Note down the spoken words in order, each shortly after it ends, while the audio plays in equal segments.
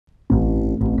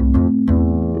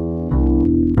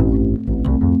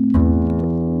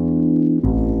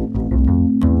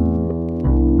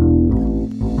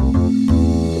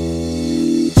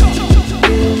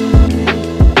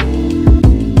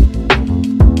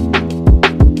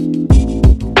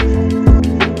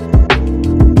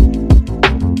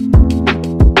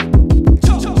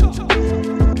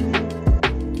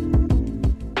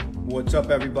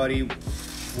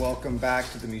Welcome back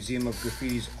to the Museum of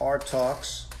Graffiti's Art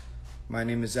Talks. My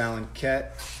name is Alan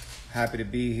Kett. Happy to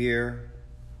be here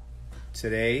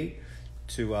today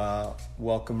to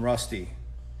welcome Rusty.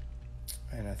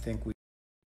 And I think we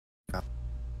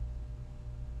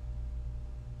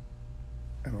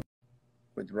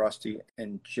with Rusty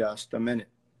in just a minute.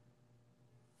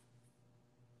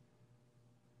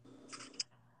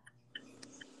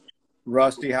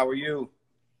 Rusty, how are you?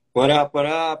 What up? What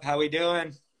up? How we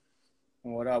doing?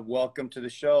 What up? Welcome to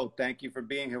the show. Thank you for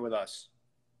being here with us.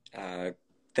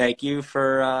 Thank you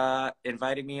for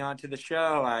inviting me onto the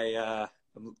show.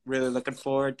 I'm really looking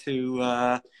forward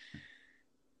to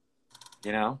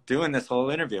doing this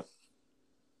whole interview.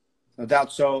 No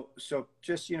doubt. So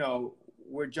just,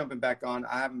 we're jumping back on.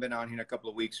 I haven't been on here in a couple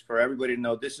of weeks. For everybody to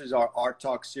know, this is our Art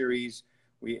Talk series.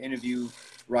 We interview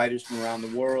writers from around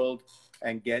the world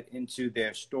and get into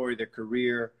their story, their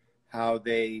career, how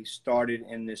they started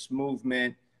in this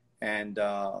movement, and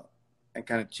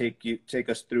kind of take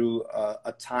us through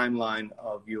a timeline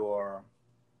of your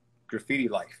graffiti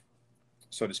life,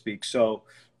 so to speak. So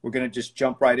we're going to just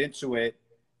jump right into it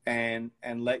and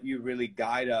let you really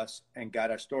guide us and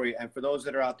guide our story. And for those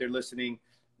that are out there listening,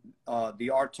 the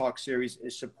Art Talk series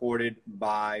is supported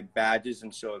by badges.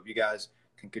 And so if you guys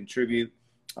can contribute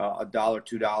 $1,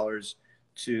 $2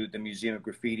 to the Museum of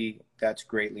Graffiti, that's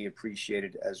greatly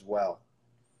appreciated as well.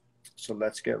 So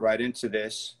let's get right into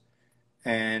this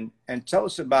and tell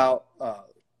us about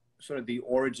sort of the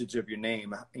origins of your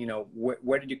name.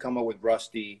 Where did you come up with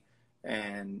Rusty,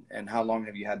 and how long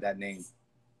have you had that name?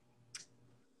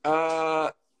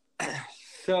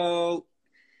 So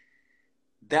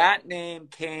that name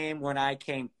came when I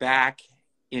came back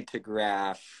into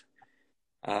graph.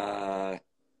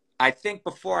 I think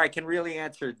before I can really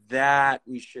answer that,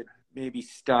 we should maybe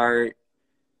start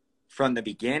from the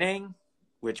beginning,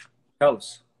 which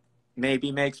helps.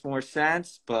 Maybe makes more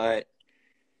sense. But,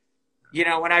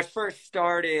 when I first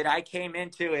started, I came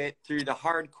into it through the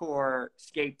hardcore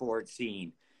skateboard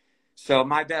scene. So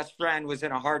my best friend was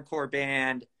in a hardcore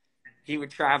band. He would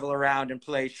travel around and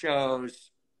play shows.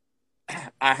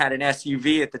 I had an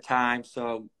SUV at the time,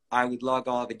 so I would lug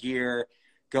all the gear,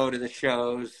 go to the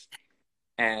shows,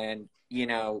 and,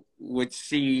 would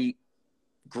see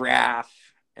graph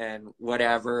and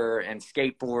whatever and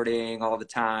skateboarding all the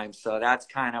time. So that's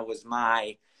kind of was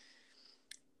my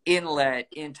inlet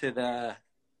into the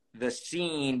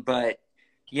scene. But,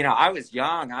 I was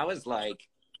young. I was like,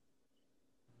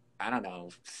 I don't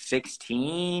know,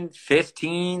 16,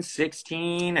 15,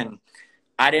 16. And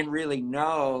I didn't really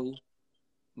know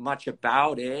much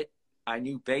about it. I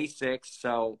knew basics.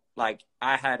 So like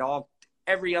I had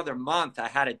every other month I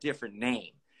had a different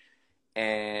name,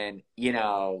 and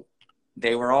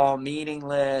they were all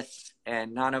meaningless,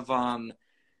 and none of them,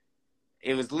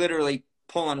 it was literally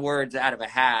pulling words out of a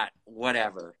hat,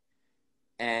 whatever.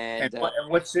 And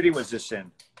what city was this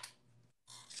in?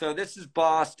 So this is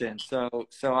Boston. So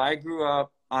I grew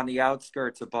up on the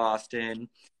outskirts of Boston,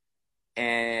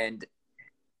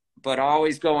 but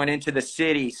always going into the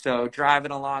city. So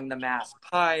driving along the Mass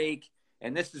Pike.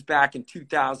 And this is back in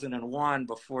 2001,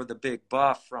 before the big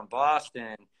buff from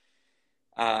Boston.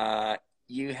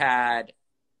 You had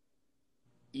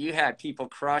people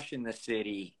crushing the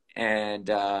city, and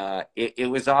it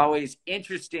was always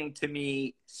interesting to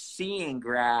me seeing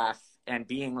graph and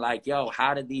being like, yo,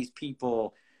 how did these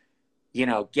people,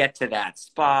 get to that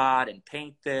spot and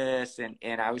paint this?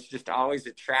 And I was just always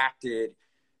attracted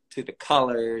to the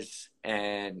colors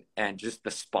and just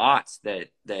the spots that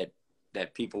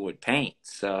people would paint.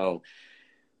 So,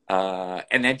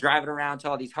 and then driving around to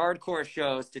all these hardcore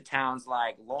shows to towns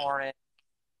like Lawrence,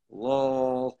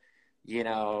 Lowell,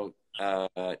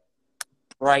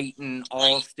 Brighton,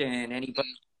 Alston.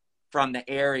 Anybody from the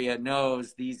area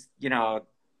knows these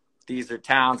are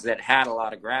towns that had a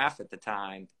lot of graph at the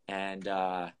time. And,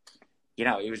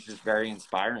 it was just very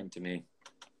inspiring to me.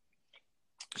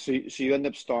 So you end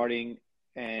up starting,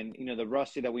 and the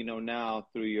Rusty that we know now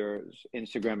through your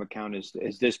Instagram account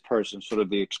is this person, sort of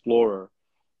the explorer.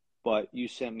 But you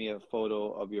sent me a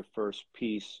photo of your first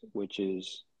piece, which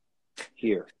is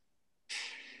here.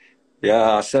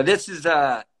 Yeah. So this is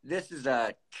a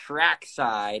track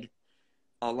side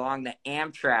along the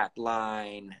Amtrak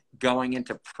line going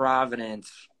into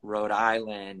Providence, Rhode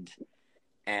Island,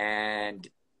 and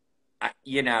I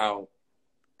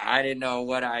didn't know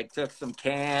what. I took some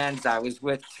cans. I was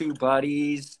with two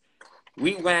buddies.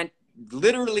 We went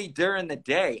literally during the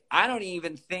day. I don't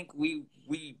even think we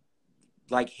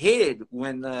like hid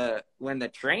when the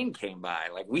train came by.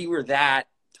 Like, we were that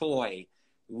toy.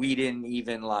 We didn't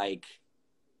even like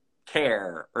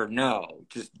care or know.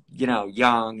 Just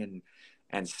young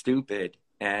and stupid.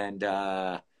 And,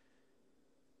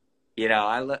 you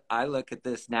know, I look at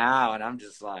this now and I'm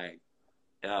just like,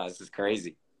 oh, this is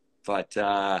crazy. But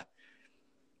yeah,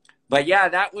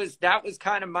 that was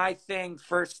kind of my thing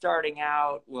first starting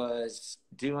out, was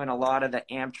doing a lot of the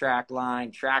Amtrak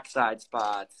line trackside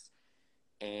spots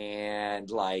and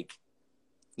like,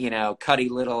 you know, cutty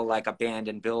little like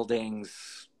abandoned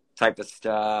buildings type of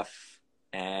stuff.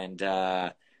 And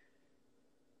yeah,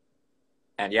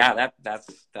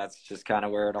 that's just kind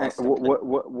of where it all And started.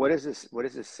 what is this? What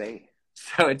does this say?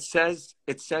 So it says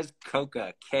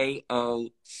Coca, Koca,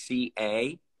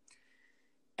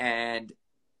 and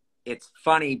it's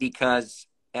funny because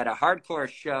at a hardcore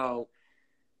show,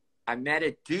 I met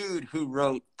a dude who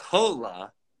wrote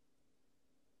cola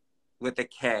with a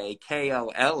K,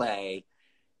 Kola,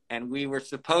 and we were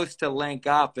supposed to link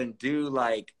up and do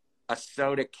like a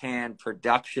soda can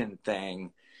production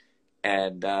thing,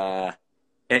 and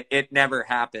it never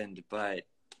happened. But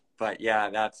yeah,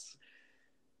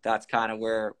 that's kind of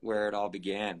where it all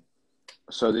began.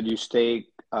 So did you stay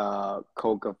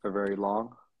Coca for very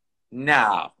long?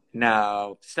 No,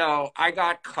 no. So I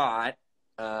got caught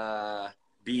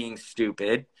being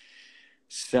stupid.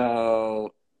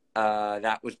 So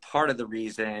that was part of the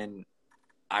reason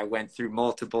I went through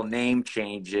multiple name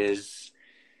changes.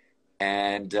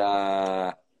 And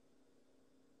so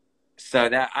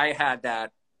that I had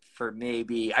that for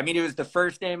maybe, I mean, it was the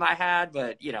first name I had,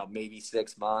 but, you know, maybe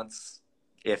 6 months,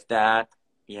 if that,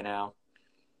 you know.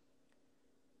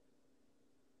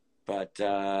 But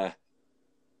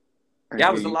And yeah,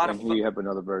 it was a lot of here fun. you have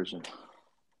another version.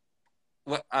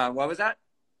 What was that?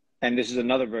 And this is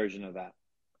another version of that.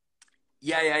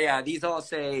 Yeah. These all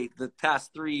say the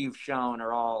past three you've shown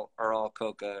are all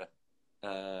Coca.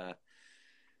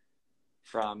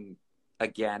 From,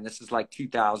 again, this is like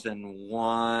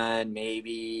 2001,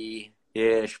 maybe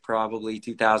ish, probably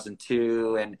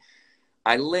 2002, and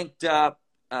I linked up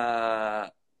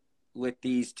with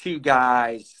these two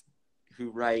guys who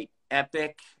write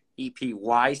Epic,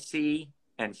 EPYC,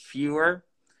 and Fewer.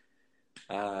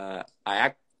 I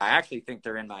actually think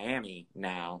they're in Miami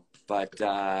now, but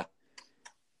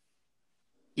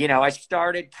you know, I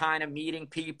started kind of meeting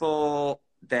people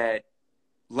that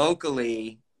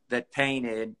locally that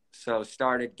painted, so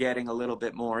started getting a little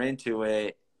bit more into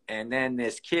it. And then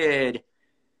this kid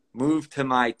moved to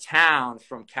my town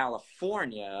from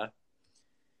California,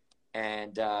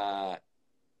 and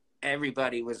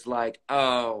everybody was like,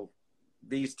 oh,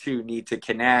 these two need to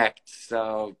connect.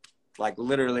 So like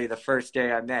literally the first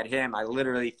day I met him, I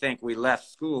literally think we left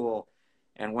school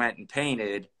and went and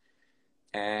painted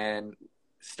and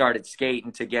started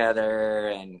skating together.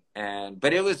 And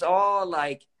but it was all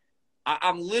like,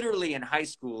 I'm literally in high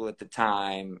school at the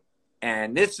time,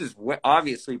 and this is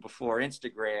obviously before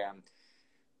Instagram,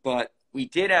 but we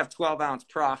did have 12-ounce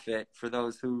profit, for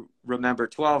those who remember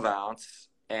 12-ounce.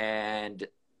 And,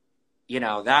 you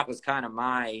know, that was kind of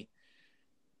my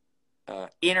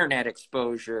internet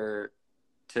exposure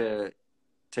to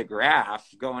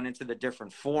graph, going into the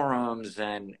different forums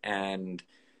and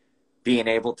being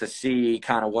able to see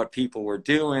kind of what people were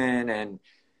doing. And,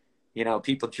 you know,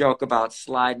 people joke about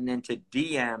sliding into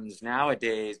DMs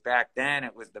nowadays. Back then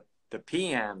it was the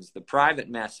PMs, the private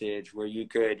message, where you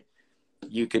could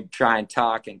try and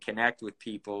talk and connect with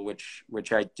people, which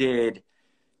I did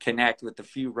connect with a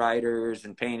few writers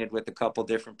and painted with a couple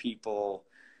different people.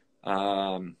 But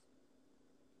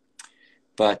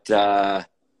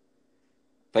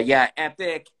yeah,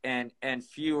 Epic and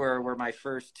Fewer were my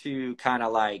first two kind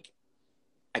of like,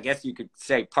 I guess you could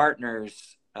say,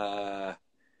 partners,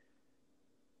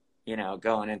 you know,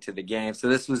 going into the game. So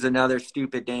this was another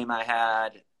stupid name I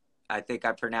had. I think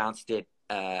I pronounced it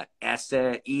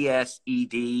ESED,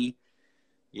 ESED.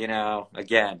 You know,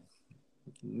 again,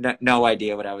 no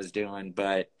idea what I was doing,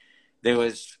 but there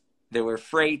were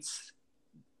freights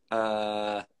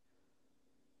that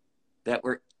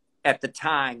were at the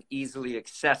time easily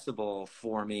accessible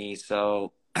for me.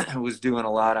 So I was doing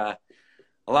a lot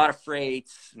of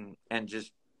freights and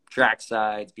just track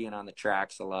sides, being on the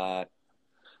tracks a lot.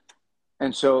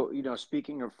 And so, you know,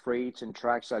 speaking of freights and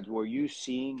tracksides, were you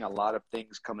seeing a lot of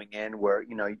things coming in where,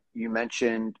 you know, you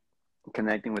mentioned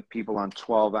connecting with people on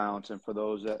 12-ounce, and for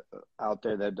those that out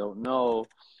there that don't know,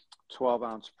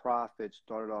 12-ounce Profit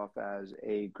started off as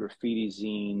a graffiti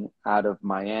zine out of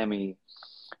Miami,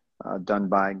 done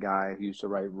by a guy who used to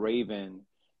write Raven,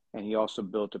 and he also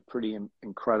built a pretty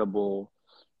incredible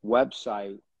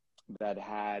website that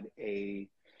had a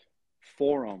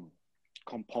forum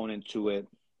component to it,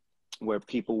 where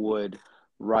people would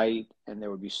write and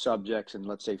there would be subjects, and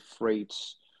let's say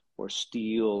freights or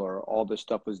steel or all this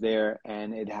stuff was there,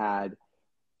 and it had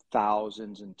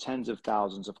thousands and tens of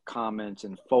thousands of comments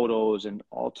and photos and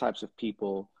all types of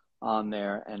people on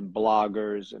there, and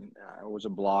bloggers, and I was a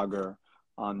blogger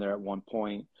on there at one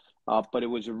point. But it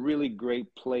was a really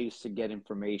great place to get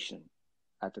information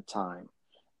at the time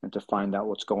and to find out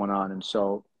what's going on. And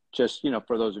so just,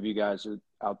 for those of you guys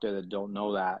out there that don't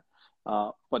know that,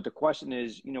 but the question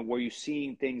is, were you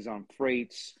seeing things on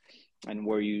freights, and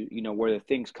were there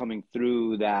things coming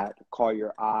through that caught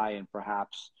your eye and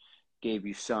perhaps gave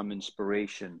you some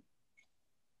inspiration?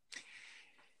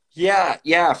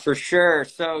 Yeah, for sure.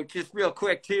 So just real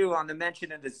quick too, on the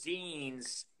mention of the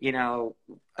zines,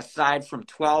 aside from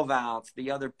 12 ounce,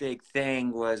 the other big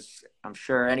thing was, I'm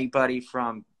sure anybody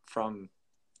from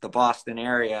the Boston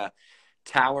area,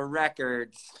 Tower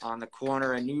Records on the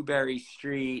corner of Newbury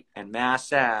Street and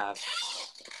Mass Ave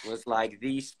was like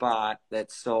the spot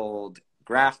that sold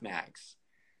graph mags.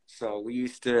 So we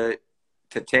used to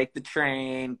take the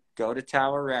train, go to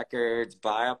Tower Records,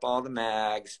 buy up all the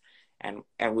mags, and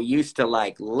we used to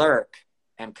like lurk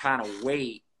and kind of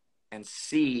wait and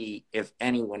see if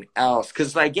anyone else,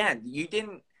 because again,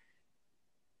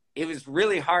 it was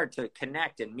really hard to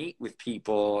connect and meet with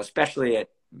people, especially at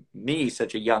me,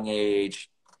 such a young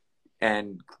age,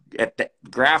 and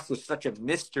graph was such a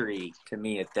mystery to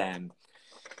me at then.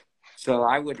 So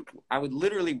I would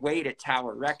literally wait at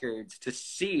Tower Records to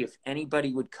see if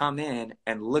anybody would come in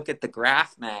and look at the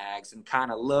graph mags and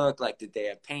kind of look like, did they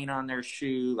have paint on their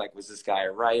shoe? Like, was this guy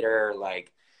a writer?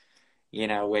 Like,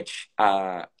 which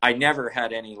I never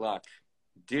had any luck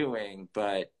doing,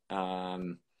 but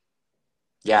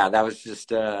yeah, that was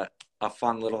just a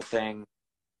fun little thing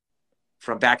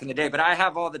from back in the day. But I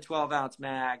have all the 12 ounce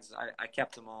mags. I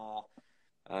kept them all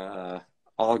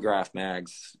graph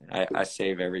mags. I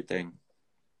save everything.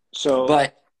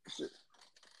 But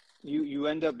you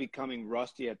end up becoming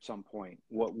Rusty at some point.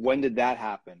 When did that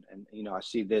happen? And I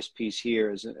see this piece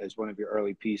here as one of your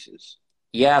early pieces.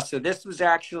 Yeah, so this was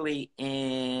actually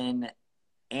in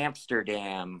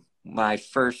Amsterdam, my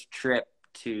first trip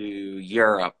to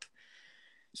Europe.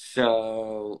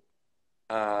 So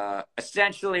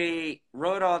essentially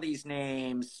wrote all these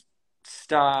names,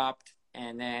 stopped,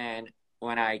 and then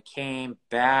when I came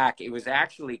back, it was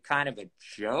actually kind of a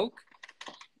joke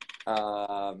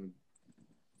that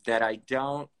I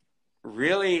don't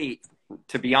really,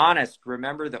 to be honest,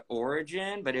 remember the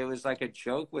origin, but it was like a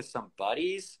joke with some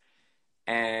buddies.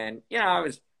 And, I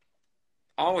was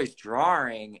always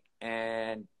drawing,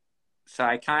 and so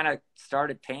I kind of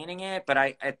started painting it. But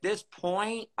at this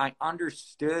point, I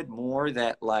understood more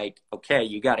that, like, okay,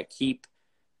 you got to keep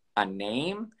a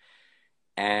name,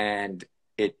 and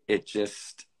it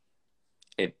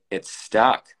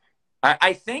stuck.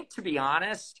 I think, to be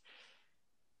honest,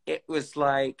 it was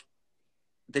like,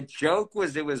 the joke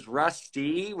was it was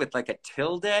Rusty with like a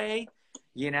tilde, and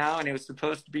it was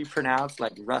supposed to be pronounced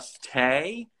like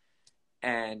Ruste.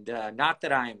 And not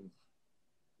that I'm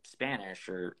Spanish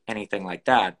or anything like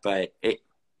that, but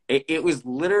it was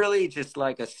literally just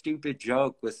like a stupid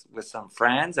joke with some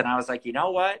friends. And I was like, you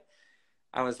know what?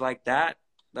 I was like,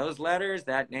 those letters,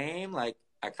 that name, like,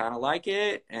 I kind of like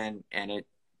it, and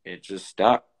it just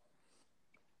stuck.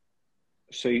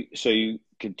 So you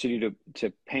continue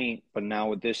to paint, but now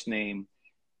with this name,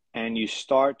 and you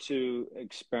start to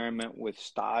experiment with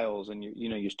styles, and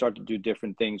you start to do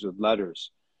different things with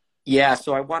letters. Yeah,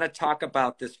 so I want to talk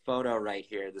about this photo right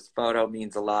here. This photo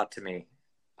means a lot to me.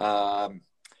 So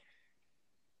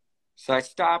I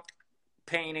stopped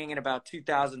painting in about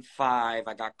 2005.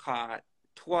 I got caught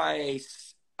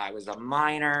twice. I was a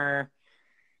minor.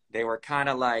 They were kind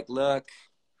of like, look,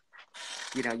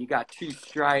 you got 2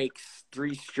 strikes,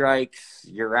 3 strikes,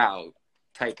 you're out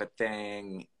type of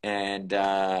thing. And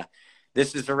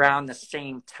this is around the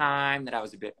same time that I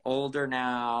was a bit older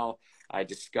now. I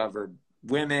discovered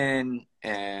women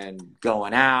and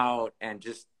going out, and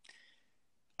just,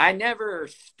 I never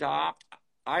stopped.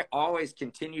 I always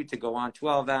continued to go on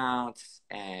 12 ounce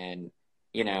and,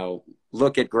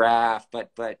 look at graph,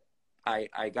 but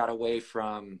I got away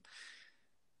from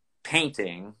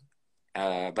painting,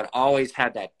 but always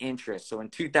had that interest. So in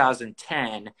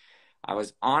 2010, I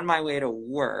was on my way to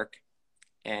work,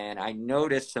 and I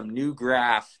noticed some new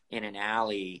graph in an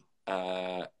alley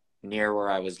near where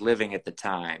I was living at the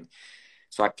time.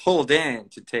 So I pulled in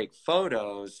to take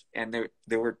photos, and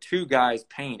there were 2 guys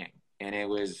painting, and it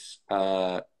was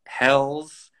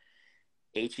Hells,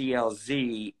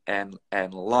 Helz, and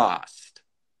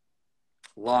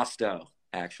Losto,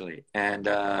 actually. And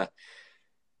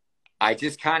I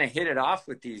just kind of hit it off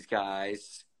with these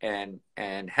guys, and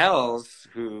Hells,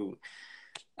 who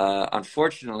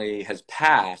unfortunately has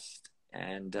passed,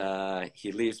 and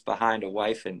he leaves behind a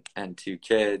wife and two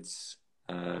kids,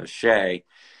 Shay.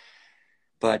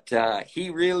 But he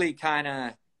really kind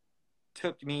of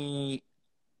took me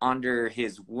under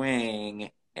his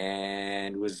wing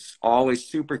and was always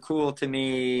super cool to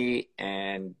me,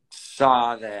 and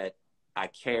saw that I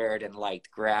cared and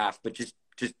liked graph, but just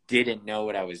didn't know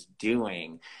what I was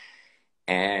doing.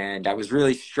 And I was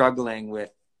really struggling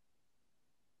with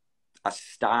a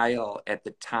style at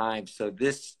the time. So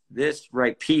this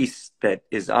right piece that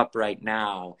is up right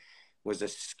now was a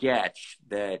sketch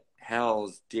that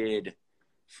Hells did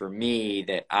for me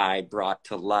that I brought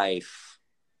to life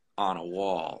on a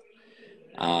wall.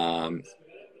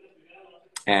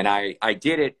 And I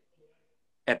did it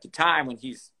at the time when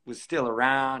he was still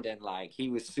around, and like he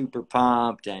was super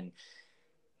pumped, and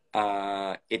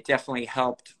it definitely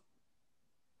helped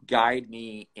guide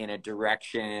me in a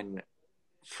direction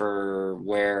for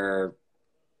where,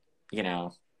 you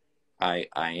know, I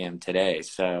am today.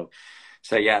 So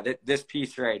yeah, this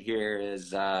piece right here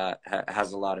is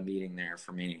has a lot of meaning there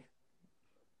for me.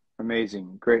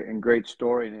 Amazing, great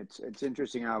story, and it's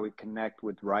interesting how we connect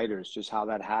with writers, just how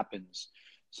that happens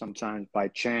sometimes by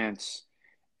chance,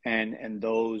 and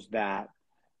those that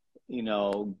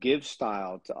give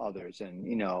style to others, and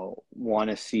want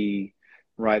to see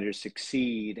writers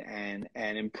succeed and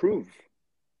improve.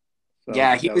 So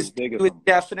Yeah, that was big he of was him.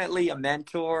 definitely a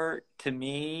mentor to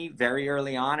me very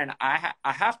early on, and I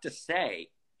have to say,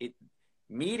 it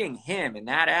meeting him in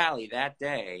that alley that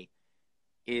day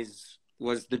was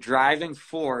the driving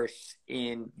force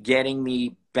in getting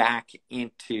me back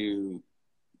into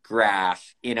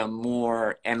graph in a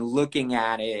more, and looking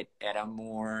at it at a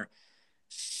more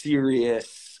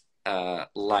serious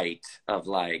light of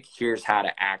like, here's how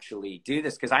to actually do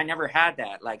this, because I never had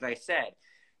that. Like I said,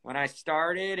 when I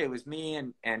started, it was me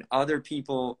and other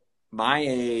people my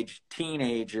age,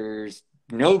 teenagers.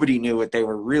 Nobody knew what they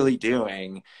were really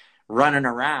doing, running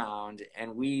around,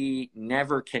 and we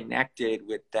never connected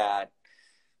with that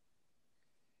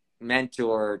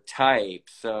mentor type.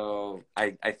 So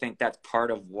I think that's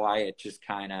part of why it just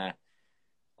kind of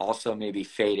also maybe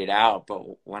faded out. But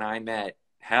when I met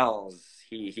Hells,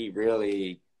 he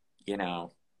really,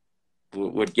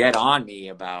 would get on me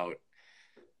about,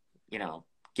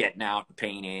 getting out and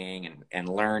painting and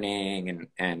learning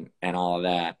and all of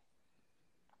that.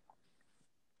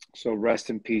 So rest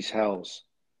in peace, Hells.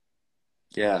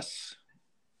 Yes.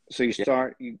 So you Yeah.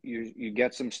 start, you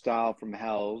get some style from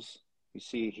Hells, you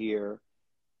see it here,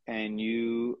 and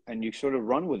you sort of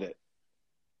run with it.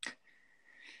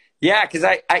 Yeah, because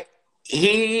I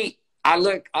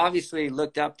obviously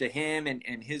looked up to him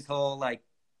and his whole like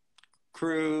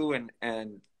crew, and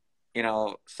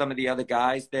some of the other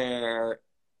guys there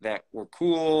that were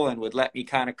cool and would let me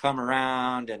kind of come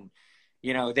around, and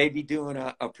they'd be doing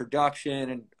a production,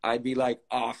 and I'd be like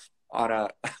off on a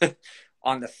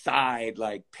on the side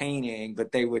like painting,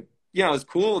 but they would, it was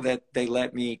cool that they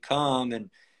let me come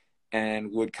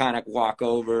and would kind of walk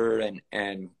over and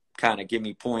kind of give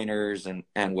me pointers and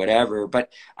whatever.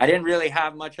 But I didn't really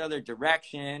have much other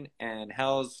direction, and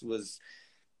Hells was,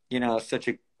 such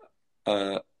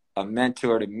a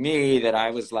mentor to me that I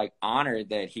was like honored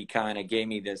that he kind of gave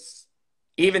me this,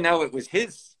 even though it was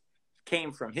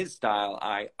came from his style.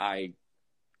 I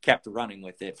kept running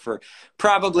with it for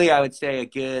probably, I would say, a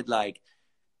good, like,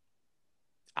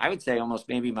 I would say almost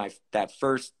maybe that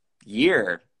first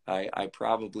year. I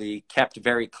probably kept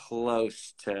very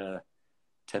close to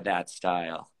that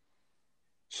style.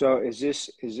 So is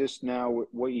this now,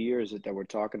 what year is it that we're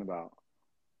talking about?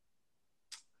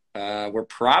 We're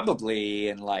probably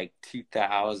in like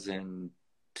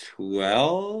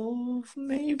 2012,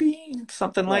 maybe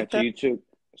something Right. like that.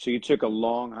 So you took a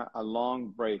long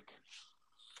break.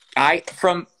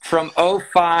 From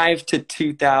 '05 to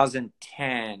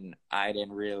 2010, I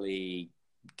didn't really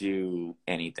do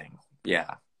anything.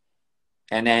 Yeah.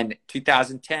 And then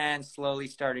 2010 slowly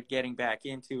started getting back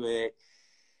into it.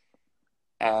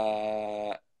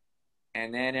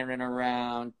 And then in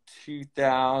around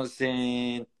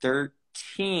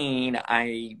 2013,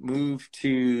 I moved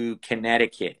to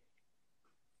Connecticut,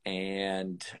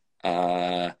 and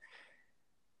I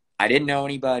didn't know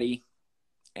anybody,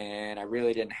 and I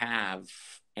really didn't have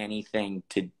anything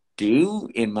to do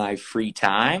in my free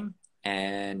time.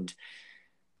 And,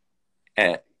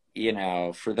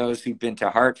 for those who've been to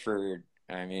Hartford,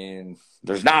 I mean,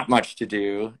 there's not much to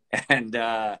do. And,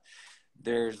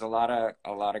 there's a lot of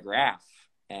graph,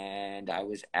 and I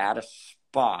was at a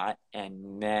spot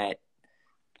and met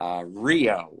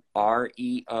Reo,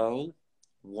 REO1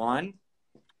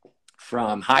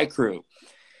 from High Crew,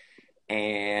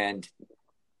 and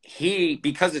he,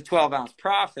 because of 12 Ounce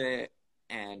Profit,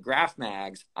 and graph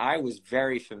mags, I was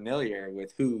very familiar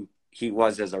with who he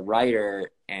was as a writer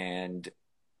and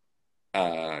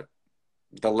the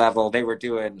level. They were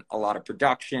doing a lot of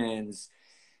productions.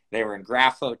 They were in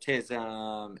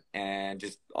graphotism and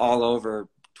just all over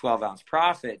 12-ounce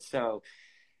profit. So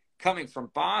coming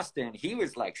from Boston, he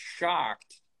was like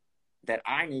shocked that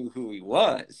I knew who he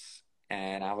was.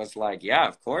 And I was like, yeah,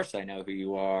 of course I know who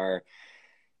you are.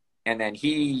 And then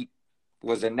he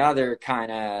was another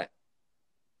kind of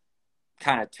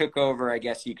took over, I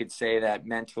guess you could say, that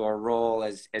mentor role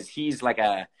as he's like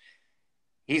an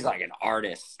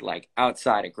artist, like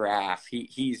outside of graph.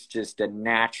 He's just a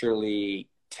naturally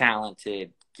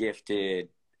talented, gifted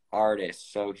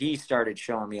artist. So he started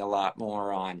showing me a lot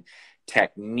more on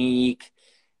technique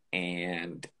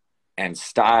and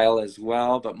style as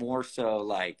well, but more so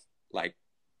like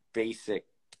basic,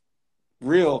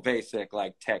 real basic,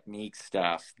 like technique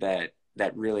stuff that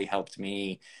really helped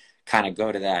me kind of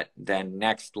go to that then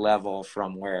next level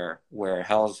from where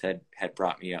Hell's had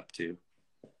brought me up to.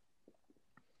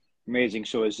 Amazing.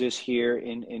 So is this here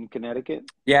in Connecticut?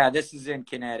 Yeah, this is in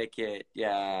Connecticut.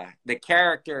 Yeah. The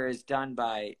character is done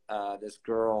by this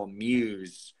girl,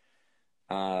 Muse,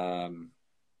 that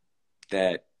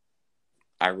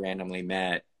I randomly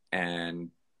met, and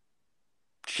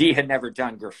she had never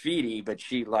done graffiti, but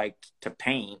she liked to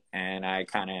paint, and I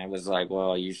kind of was like,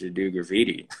 well, you should do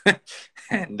graffiti.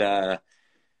 and I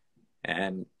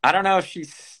don't know if she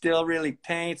still really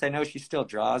paints. I know she still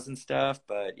draws and stuff,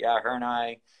 but yeah, her and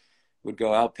I would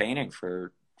go out painting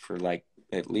for like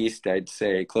at least I'd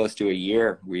say close to a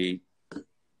year.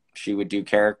 She would do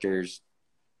characters.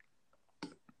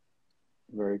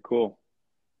 Very cool.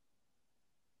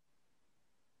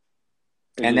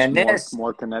 And then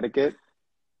more Connecticut.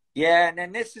 Yeah, and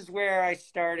then this is where I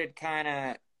started kind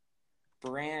of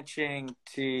branching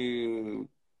to,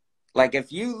 like,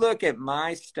 if you look at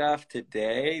my stuff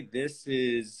today, this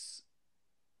is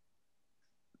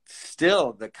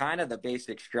still the kind of the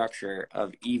basic structure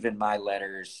of even my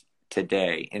letters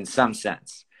today in some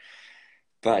sense.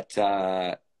 But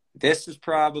this is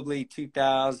probably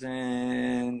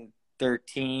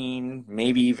 2013,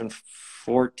 maybe even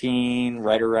 14,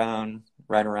 right around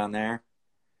there.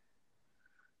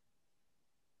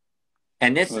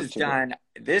 And this is done,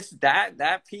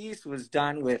 that piece was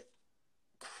done with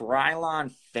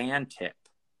Krylon fan tip,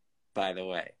 by the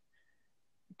way.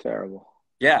 Terrible.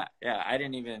 Yeah, I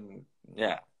didn't even,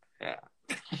 yeah.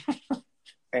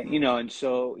 And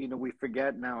so, we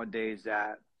forget nowadays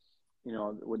that,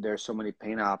 when there's so many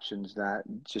paint options that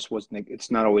just it's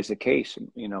not always the case.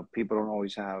 People don't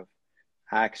always have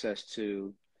access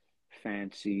to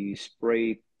fancy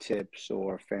spray tips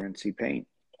or fancy paint.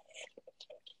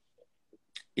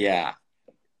 Yeah.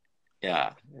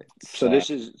 So this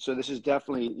is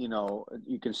definitely,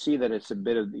 you can see that it's a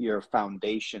bit of your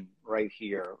foundation right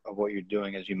here of what you're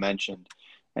doing, as you mentioned,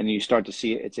 and you start to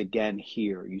see it's again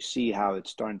here. You see how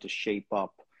it's starting to shape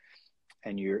up,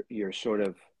 and you're sort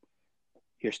of,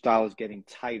 your style is getting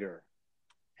tighter,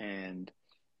 and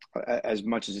as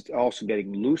much as it's also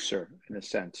getting looser in a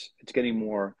sense, it's getting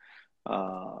more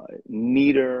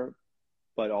neater,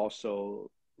 but also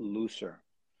looser.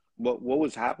 What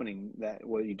was happening? That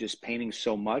were you just painting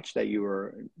so much that you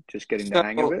were just getting the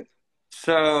hang of it?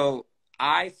 So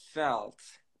I felt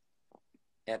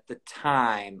at the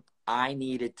time I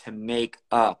needed to make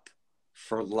up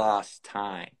for lost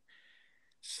time.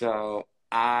 So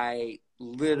I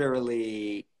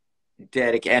literally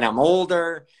dedicate, and I'm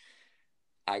older.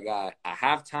 I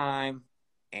have time,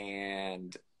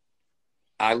 and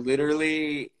I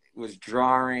literally was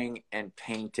drawing and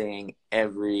painting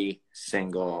every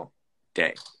single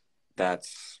day.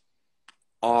 That's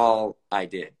all I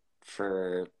did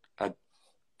for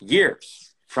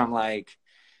years. From like,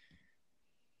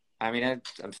 I mean,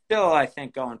 I'm still, I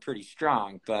think, going pretty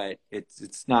strong, but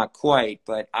it's not quite.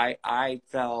 But I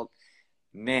felt,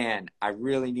 man, I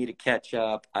really need to catch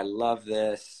up. I love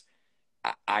this.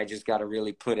 I just got to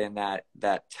really put in that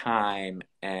time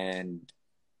and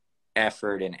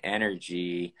effort and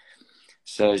energy.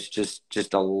 So it's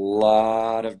just a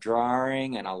lot of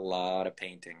drawing and a lot of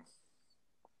painting.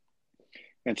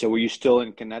 And so were you still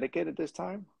in Connecticut at this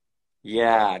time?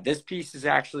 Yeah, this piece is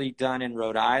actually done in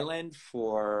Rhode Island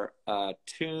for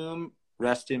Tomb,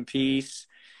 rest in peace,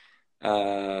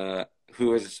 who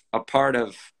is a part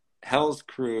of Hell's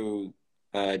Crew,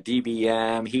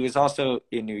 DBM. He was also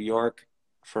in New York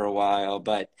for a while,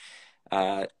 but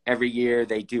every year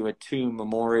they do a Tomb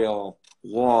memorial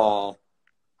wall.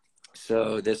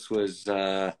 So this was,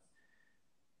 I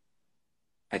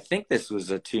think this was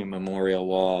a Tomb memorial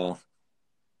wall.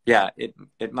 Yeah,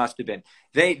 it must have been.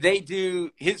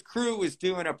 His crew was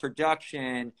doing a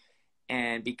production,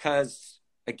 and because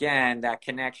again that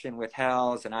connection with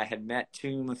Hells, and I had met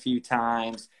Tomb a few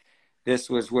times, this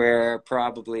was where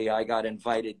probably I got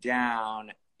invited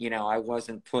down. You know, I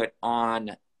wasn't put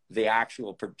on the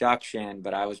actual production,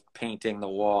 but I was painting the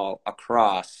wall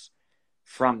across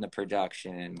from the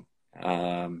production,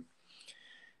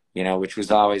 you know, which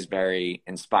was always very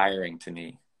inspiring to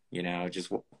me. You know,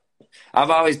 just I've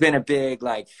always been a big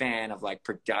like fan of like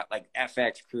like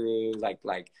FX crew, like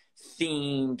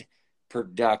themed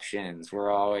productions were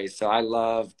always, so I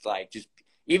loved like, just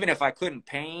even if I couldn't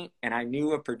paint and I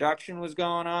knew a production was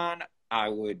going on, I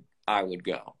would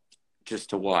go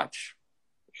just to watch.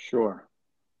 Sure.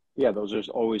 Yeah, those are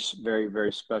always very,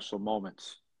 very special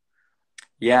moments.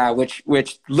 Yeah, which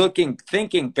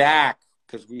thinking back,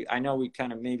 because I know we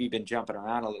kind of maybe been jumping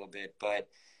around a little bit, but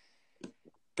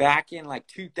back in like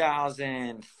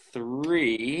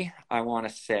 2003, I want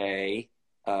to say,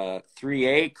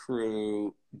 3A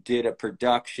crew did a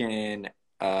production,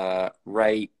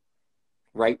 right,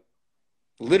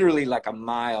 literally like a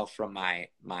mile from my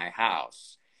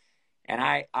house, and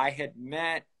I had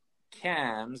met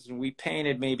Chems, and we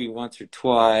painted maybe once or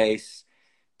twice,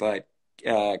 but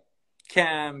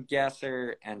Chem,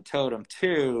 Gesser, and Totem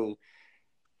 2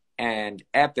 and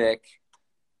Epic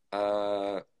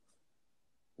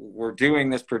were doing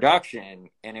this production,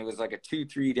 and it was like a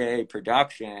 2-3 day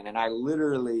production, and I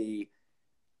literally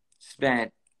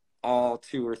spent all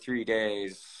 2 or 3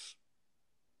 days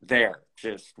there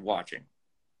just watching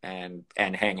and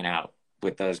hanging out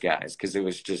with those guys, because it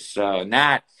was just so, and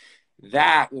that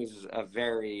was a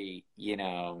very, you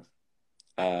know,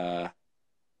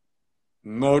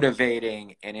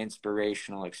 motivating and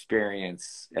inspirational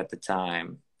experience at the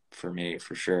time for me,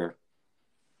 for sure.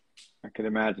 I can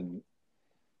imagine.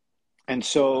 And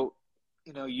so,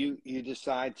 you know, you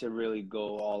decide to really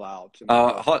go all out to make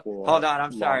up Hold for on,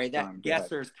 I'm sorry. lost That time. Go ahead.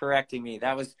 Gesser's correcting me.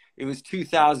 It was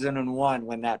 2001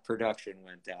 when that production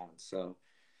went down. So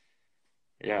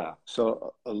yeah,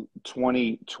 So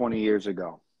 20 years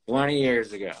ago. 20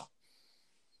 years ago.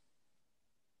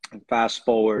 And fast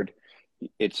forward,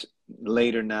 it's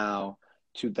later now,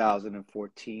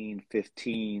 2014,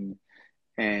 15,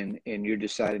 and you're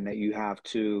deciding that you have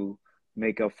to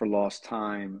make up for lost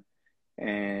time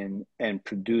and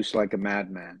produce like a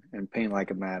madman and paint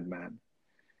like a madman.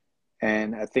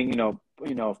 And I think,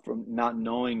 from not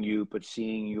knowing you, but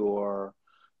seeing your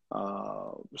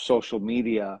social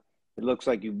media, it looks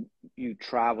like you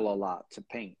travel a lot to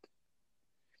paint.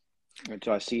 And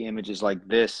so I see images like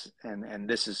this, and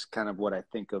this is kind of what I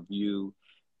think of you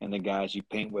and the guys you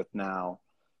paint with now,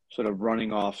 sort of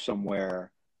running off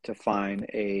somewhere to find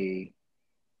a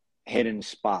hidden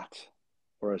spot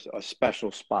or a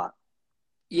special spot.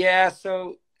 Yeah,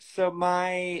 so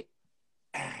my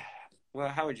well,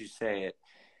 how would you say it?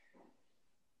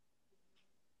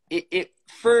 It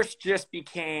first just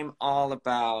became all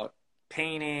about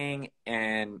painting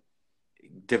and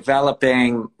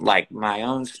developing like my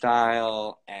own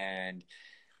style and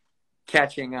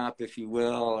catching up, if you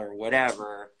will, or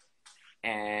whatever.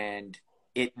 And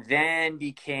it then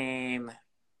became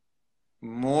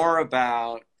more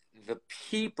about the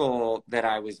people that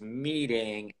I was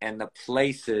meeting and the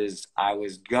places I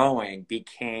was going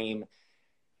became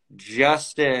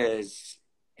just as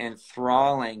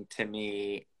enthralling to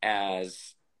me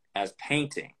as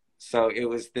painting. So it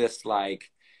was this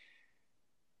like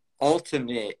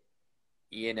ultimate,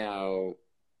 you know,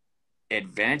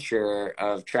 adventure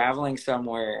of traveling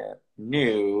somewhere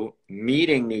new,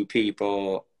 meeting new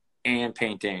people, and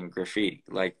painting graffiti.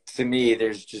 Like, to me,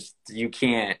 there's just, you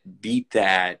can't beat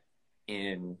that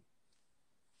in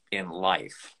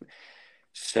life.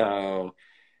 So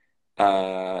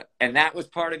and that was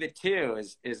part of it too,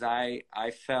 is I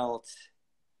felt,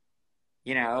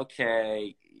 you know,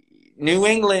 okay, New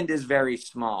England is very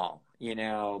small, you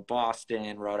know,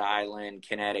 Boston, Rhode Island,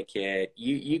 Connecticut,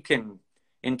 you can,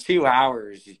 in 2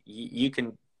 hours, you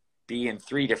can be in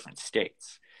 3 different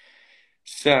states.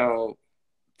 So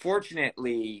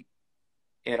fortunately,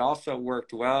 it also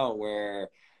worked well where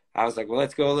I was like, well,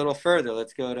 let's go a little further.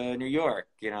 Let's go to New York,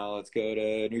 you know, let's go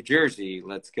to New Jersey,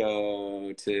 let's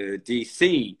go to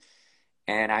DC.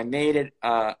 And I made it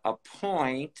a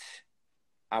point,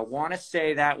 I want to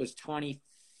say that was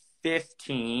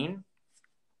 2015,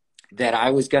 that I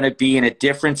was going to be in a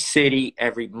different city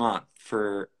every month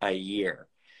for a year.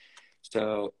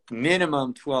 So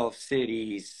minimum 12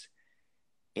 cities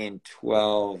in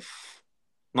 12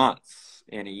 months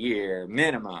in a year,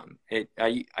 minimum.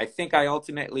 I think I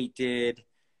ultimately did,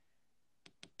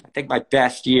 I think my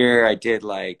best year I did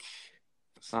like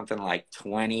something like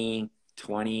 20,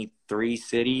 23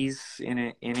 cities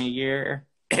in a year,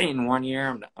 in 1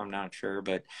 year. I'm not sure,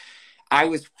 but I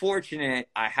was fortunate.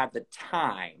 I had the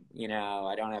time, you know,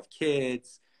 I don't have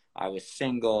kids. I was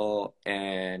single,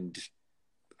 and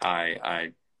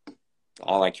I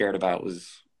all I cared about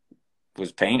was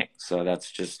painting. So that's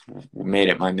just made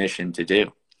it my mission to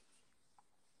do.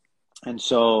 And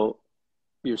so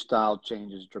your style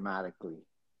changes dramatically.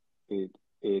 It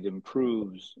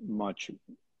improves much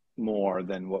more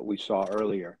than what we saw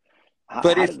earlier.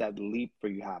 But How if did that leap for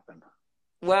you happen?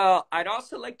 Well, I'd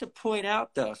also like to point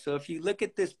out though, so if you look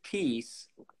at this piece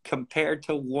compared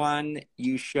to one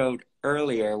you showed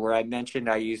earlier where I mentioned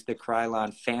I used the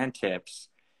Krylon fan tips,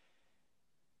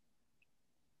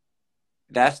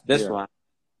 that's this Yeah. one.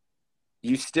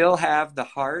 You still have the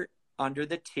heart under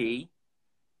the T,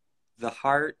 the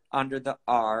heart under the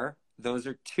R. Those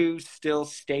are two still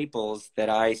staples that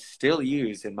I still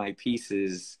use in my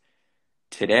pieces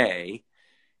today.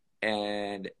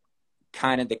 And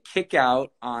kind of the kick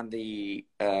out on the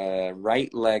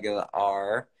right leg of the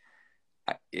R,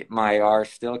 my R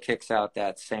still kicks out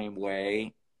that same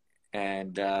way.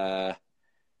 And,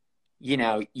 you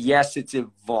know, yes, it's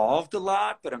evolved a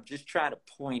lot, but I'm just trying to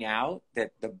point out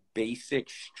that the basic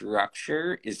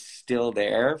structure is still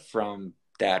there from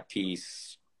that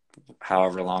piece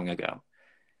however long ago.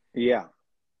 Yeah.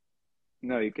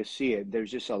 No, you can see it.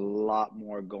 There's just a lot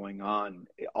more going on.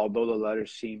 Although the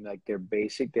letters seem like they're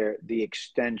basic, they're the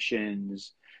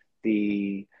extensions,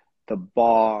 the the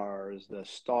bars, the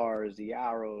stars, the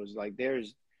arrows, like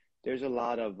there's a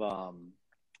lot of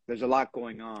there's a lot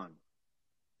going on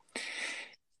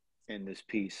in this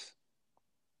piece.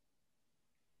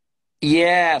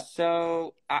 Yeah,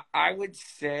 so I would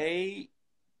say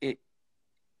it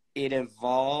it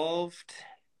evolved.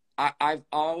 I've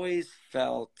always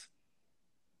felt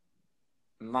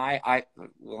my I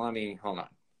well, let me hold on.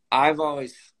 I've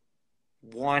always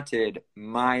wanted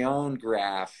my own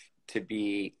graph to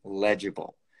be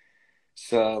legible.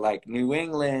 So like New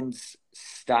England's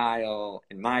style,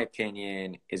 in my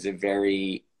opinion, is a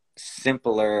very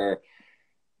simpler,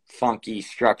 funky,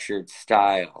 structured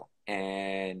style.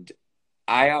 And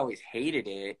I always hated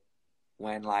it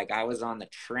when like I was on the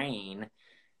train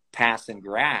passing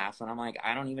graphs and I'm like,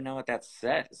 I don't even know what that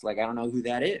says. Like I don't know who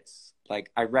that is.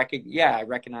 Like I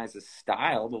recognize the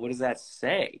style, but what does that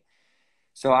say?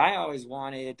 So I always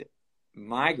wanted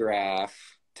my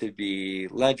graph to be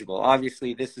legible.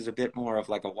 Obviously, this is a bit more of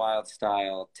like a wild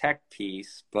style tech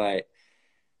piece, but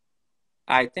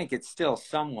I think it's still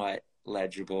somewhat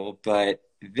legible. But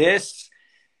this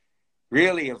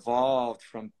really evolved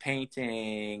from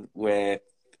painting with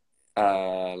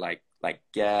like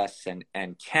Guess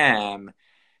and Chem,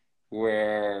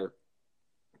 where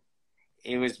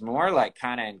it was more like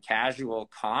kind of in casual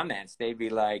comments. They'd be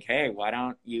like, "Hey, why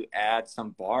don't you add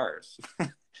some bars?"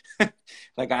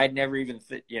 Like I'd never even,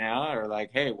 you know, or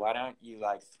like, "Hey, why don't you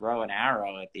like throw an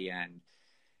arrow at the end?"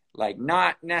 Like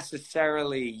not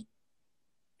necessarily,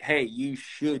 "Hey, you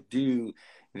should do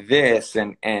this,"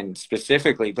 and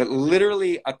specifically, but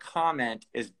literally a comment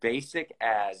as basic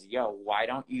as, "Yo, why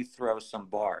don't you throw some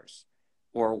bars?"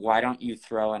 Or "Why don't you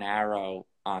throw an arrow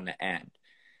on the end?"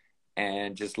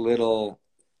 And just little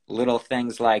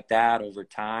things like that over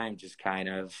time just kind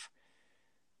of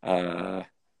uh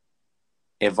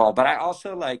evolve. But I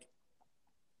also like,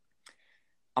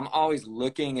 I'm always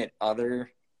looking at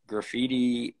other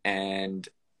graffiti, and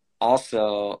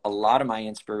also a lot of my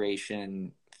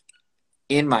inspiration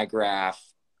in my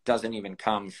graph doesn't even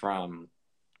come from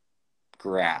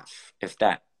graph, if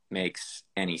that makes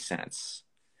any sense.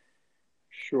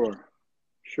 Sure.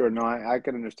 Sure. No, I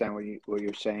can understand what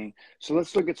you're saying. So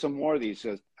let's look at some more of these.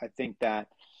 So I think that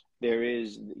there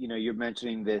is, you know, you're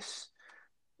mentioning this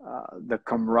the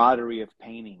camaraderie of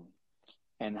painting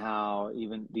and how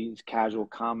even these casual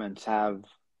comments have,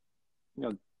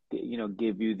 you know,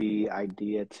 give you the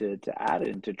idea to add it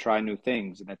and to try new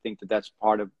things. And I think that that's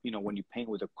part of, you know, when you paint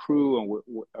with a crew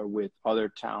and or with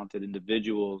other talented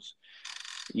individuals,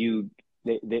 you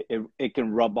it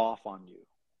can rub off on you,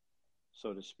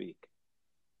 so to speak.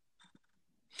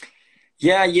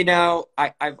 Yeah, you know,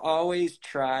 I've always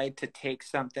tried to take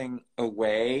something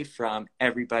away from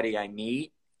everybody I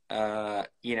meet.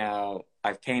 You know,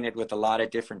 I've painted with a lot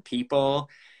of different people,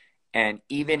 and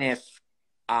even if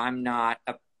I'm not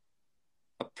a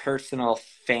personal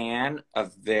fan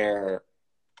of their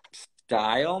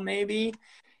style, maybe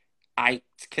I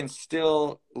can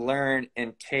still learn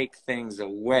and take things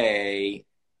away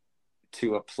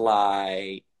to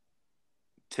apply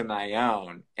to my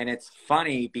own. And it's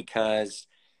funny because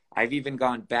I've even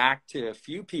gone back to a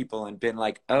few people and been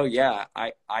like, oh yeah,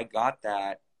 I got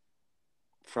that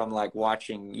from like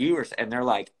watching you, and they're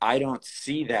like, I don't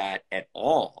see that at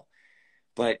all.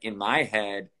 But in my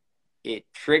head, it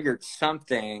triggered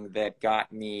something that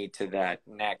got me to that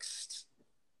next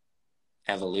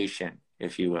evolution,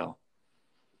 if you will.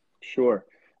 Sure.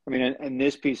 I mean, and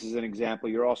this piece is an example.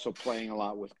 You're also playing a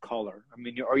lot with color. I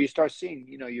mean, or you start seeing,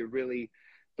 you're really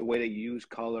the way that you use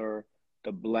color,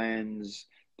 the blends,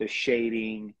 the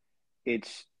shading.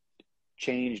 It's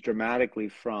changed dramatically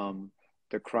from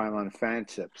the Krylon fan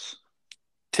tips.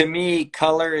 To me,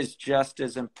 color is just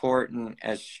as important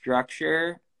as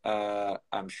structure.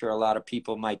 I'm sure a lot of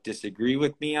people might disagree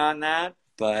with me on that,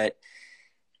 but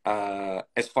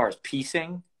as far as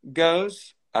piecing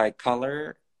goes, I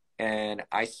color, and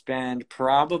I spend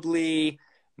probably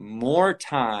more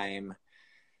time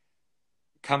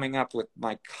coming up with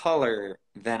my color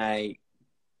than I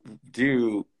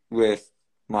do with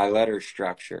my letter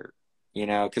structure,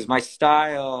 because my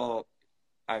style,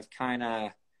 I'm kind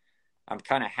of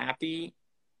happy.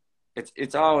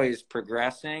 It's always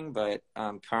progressing, but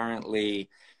I'm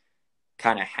currently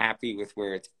kind of happy with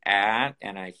where it's at,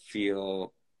 and I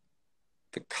feel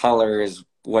the color is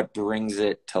what brings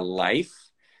it to life.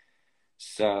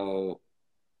 So,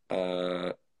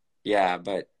 yeah,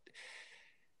 but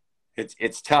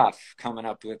it's tough coming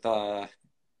up with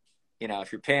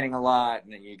if you're painting a lot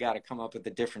and then you got to come up with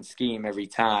a different scheme every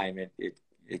time,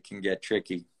 it can get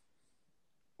tricky.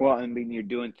 Well, I mean, you're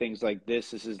doing things like this.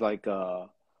 This is like a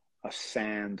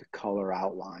sand color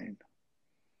outline,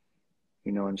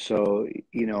 and so,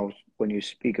 when you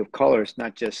speak of color, it's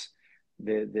not just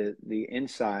the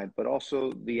inside, but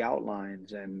also the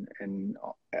outlines and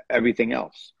everything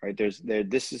else, right?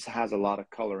 Has a lot of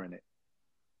color in it.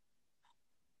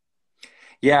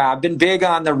 Yeah, I've been big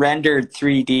on the rendered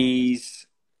 3Ds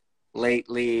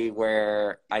lately,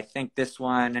 where I think this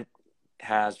one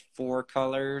has 4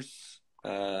 colors.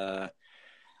 There's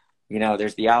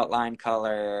the outline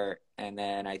color, and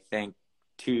then I think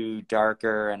 2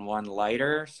 darker and 1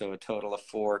 lighter, so a total of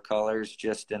 4 colors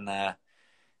just in the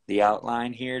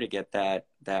outline here to get that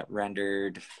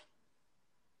rendered,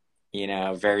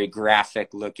 very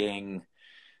graphic looking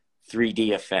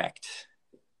 3D effect.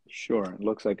 Sure, it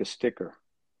looks like a sticker.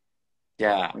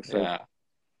 Yeah, Looks yeah.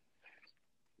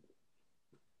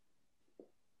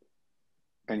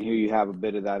 And here you have a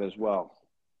bit of that as well.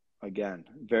 Again,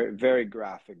 very, very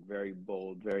graphic, very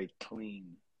bold, very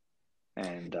clean,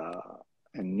 and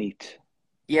neat.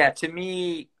 Yeah, to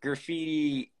me,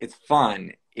 graffiti, it's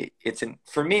fun.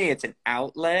 For me, it's an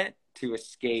outlet to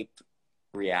escape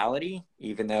reality,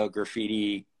 even though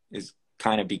graffiti is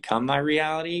kind of become my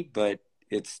reality, but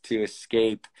it's to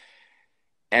escape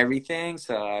everything.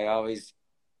 So I always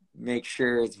make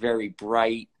sure it's very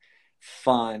bright,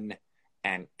 fun,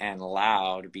 and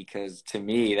loud, because to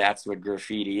me that's what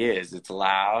graffiti is. It's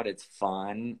loud, it's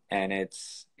fun, and it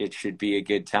should be a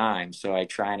good time. So I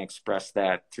try and express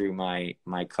that through my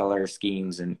color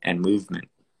schemes and movement.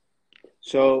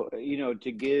 So,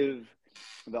 to give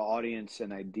the audience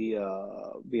an idea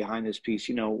behind this piece,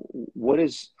 what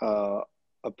is a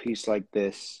piece like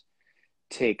this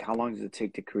take? How long does it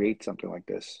take to create something like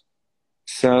this?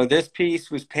 So this piece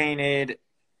was painted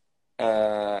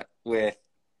with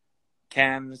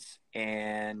Chems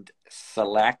and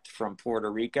Select from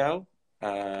Puerto Rico.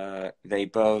 They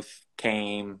both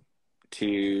came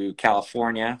to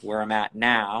California, where I'm at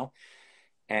now,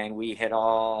 and we had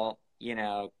all,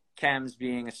 Chems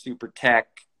being a super tech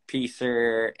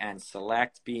piecer and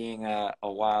Select being a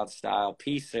wild style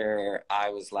piecer. I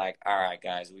was like, all right,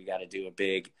 guys, we got to do a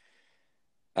big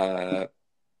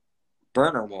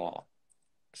burner wall.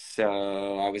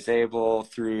 So I was able,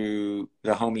 through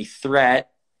the homie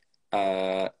Threat,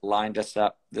 lined us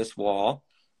up this wall.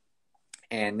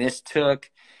 And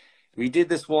we did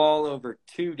this wall over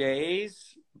 2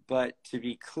 days, but to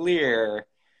be clear,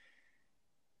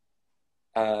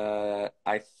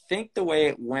 I think the way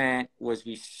it went was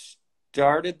we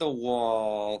started the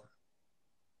wall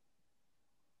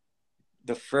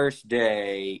the first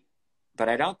day, but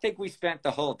I don't think we spent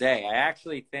the whole day. I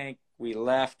actually think we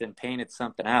left and painted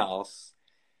something else.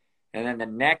 And then the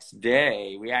next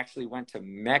day, we actually went to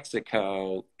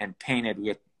Mexico and painted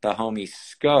with the homie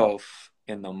Scof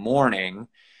in the morning,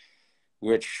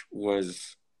 which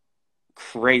was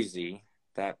crazy.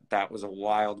 That was a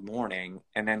wild morning.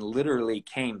 And then literally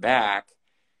came back.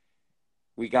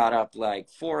 We got up like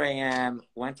 4 a.m.,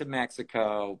 went to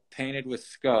Mexico, painted with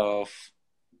Scof,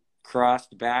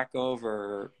 crossed back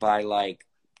over by like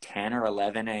 10 or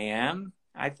 11 a.m.,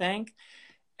 I think,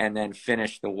 and then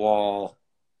finished the wall.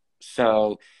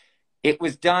 So It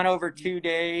was done over 2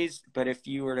 days, but if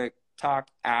you were to talk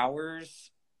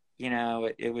hours, you know,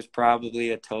 it was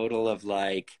probably a total of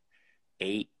like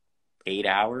eight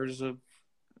hours of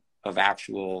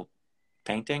actual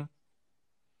painting.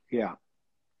 Yeah.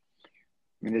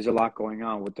 I mean, there's a lot going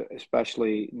on with the,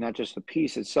 especially not just the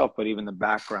piece itself, but even the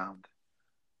background.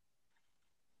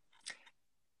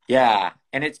 Yeah,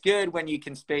 and it's good when you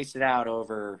can space it out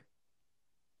over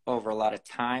a lot of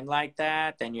time like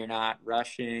that. Then you're not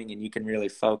rushing, and you can really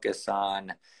focus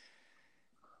on,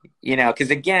 you know,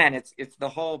 because again, it's the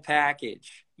whole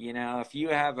package. You know, if you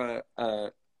have a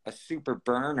super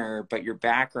burner, but your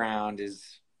background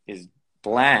is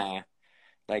blah,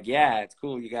 like, yeah, it's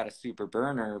cool you got a super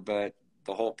burner, but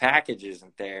the whole package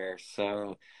isn't there.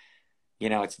 So, you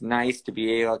know, it's nice to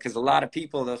be able, because a lot of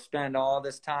people, they'll spend all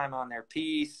this time on their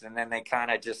piece and then they kind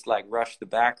of just like rush the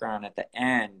background at the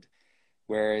end.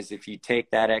 Whereas if you take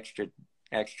that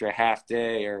extra half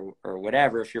day or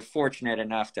whatever, if you're fortunate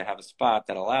enough to have a spot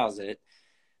that allows it,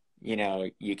 you know,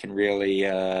 you can really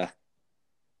you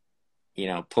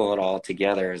know, pull it all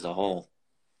together as a whole.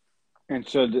 And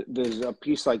so does a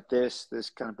piece like this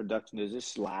kind of production, does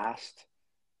this last?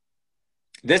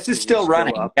 This is Is it still still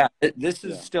running. up? Yeah, this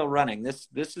is Yeah. still running. This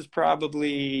is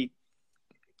probably,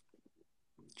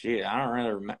 gee, I don't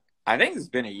really remember. I think it's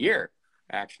been a year,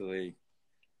 actually.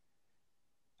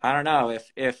 I don't know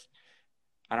if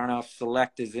I don't know if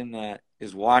Select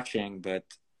is watching, but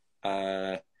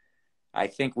uh, I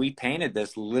think we painted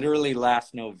this literally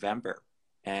last November,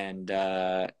 and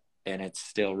it's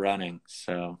still running.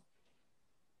 So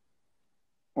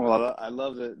Well, I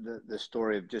love the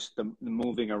story of just the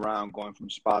moving around, going from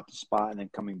spot to spot, and then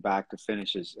coming back to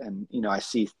finishes. And you know, I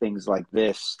see things like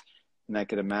this, and I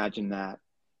could imagine that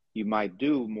you might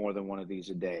do more than one of these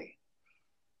a day.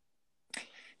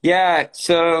 yeah,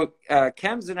 so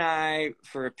Kems and I,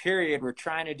 for a period, were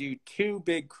trying to do two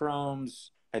big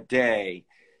chromes a day.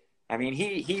 I mean,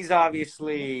 he's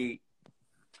obviously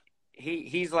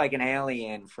he's like an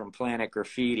alien from Planet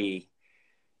Graffiti,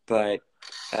 but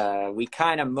we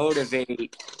kind of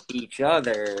motivate each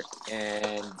other.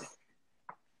 And,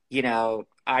 you know,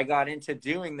 I got into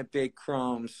doing the big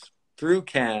chromes through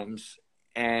Chems,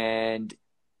 and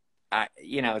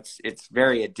you know, it's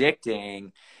very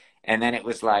addicting. And then it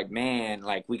was like, man,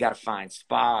 like we got to find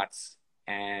spots.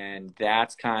 And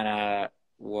that's kind of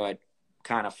what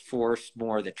kind of forced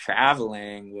more of the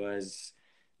traveling was,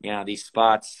 you know, these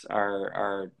spots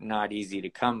are not easy to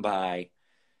come by.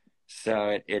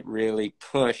 So it really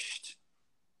pushed,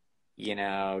 you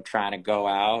know, trying to go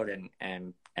out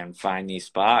and find these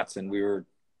spots. And we were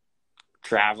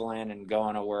traveling and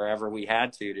going to wherever we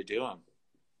had to do them.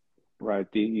 Right.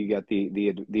 You got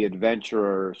the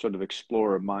adventurer sort of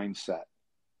explorer mindset.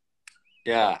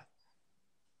 Yeah.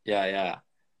 Yeah.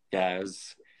 It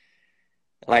was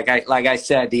like I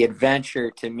said, the adventure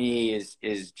to me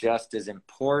is just as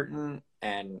important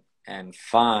and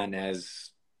fun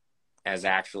as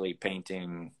actually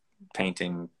painting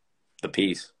the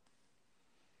piece.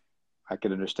 I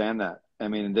could understand that. I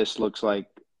mean, this looks like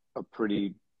a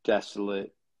pretty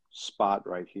desolate spot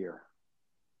right here.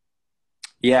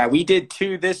 Yeah, we did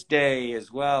two this day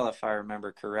as well, if I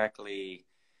remember correctly.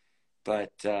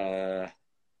 But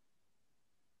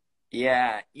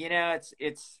yeah, you know,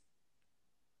 it's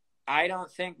I don't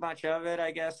think much of it,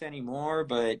 I guess, anymore.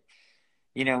 But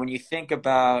you know, when you think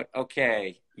about,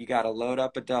 okay, you got to load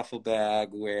up a duffel bag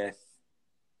with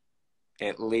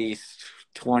at least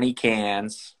 20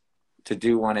 cans to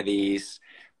do one of these,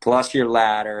 plus your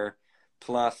ladder,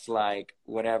 plus like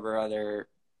whatever other,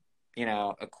 you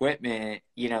know, equipment,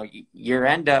 you know,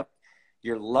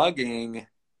 you're lugging,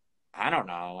 I don't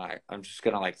know, I'm just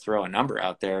going to like throw a number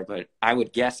out there, but I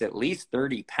would guess at least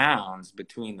 30 pounds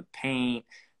between the paint,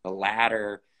 the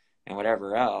ladder, and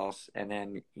whatever else. And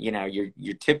then, you know,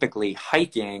 you're typically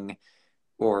hiking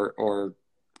or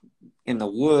in the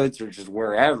woods or just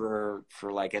wherever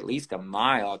for like at least a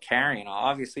mile carrying.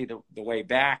 Obviously, the way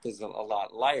back is a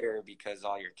lot lighter because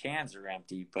all your cans are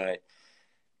empty, but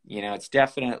you know, it's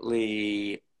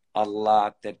definitely a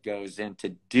lot that goes into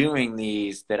doing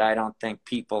these that I don't think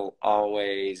people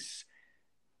always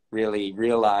really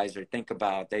realize or think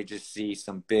about. They just see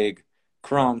some big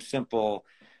chrome simple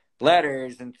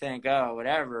letters and think, oh,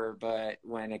 whatever. But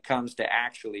when it comes to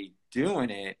actually doing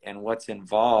it and what's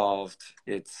involved,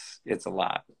 it's a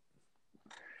lot.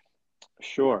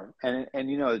 Sure. And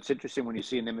you know, it's interesting when you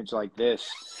see an image like this,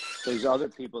 there's other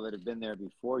people that have been there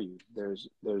before you. There's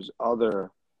other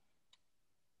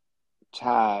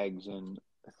tags and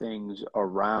things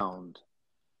around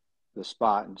the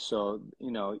spot. And so,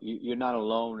 you know, you're not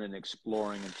alone in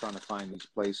exploring and trying to find these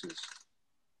places.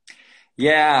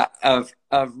 Yeah, of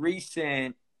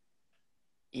recent,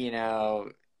 you know,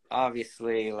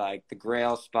 obviously like the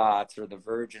Grail spots or the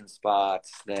Virgin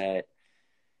spots that,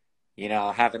 you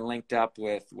know, having linked up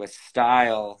with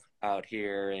Style out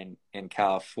here in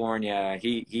California,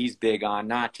 he's big on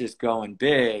not just going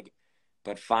big,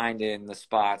 but finding the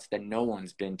spots that no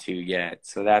one's been to yet.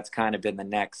 So that's kind of been the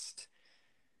next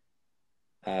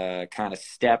kind of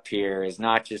step here, is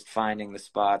not just finding the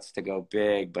spots to go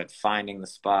big, but finding the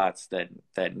spots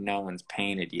that no one's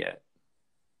painted yet.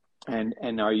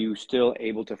 And are you still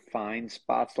able to find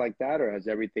spots like that, or has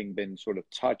everything been sort of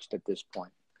touched at this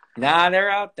point? Nah, they're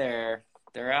out there.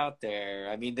 They're out there.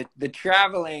 I mean, the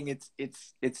traveling,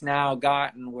 it's now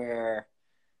gotten where,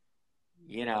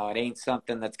 you know, it ain't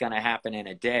something that's going to happen in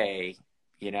a day.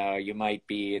 You know, might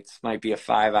be a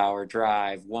 5 hour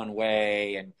drive one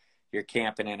way, and you're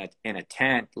camping in a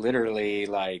tent, literally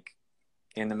like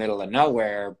in the middle of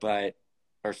nowhere,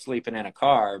 or sleeping in a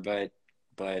car, but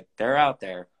they're out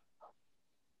there.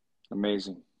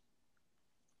 Amazing.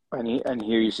 And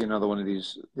here you see another one of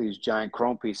these giant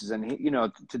chrome pieces, and you know,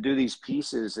 to do these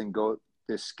pieces and go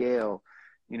this scale,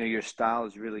 you know, your style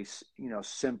is really, you know,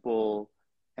 simple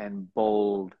and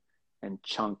bold and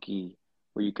chunky,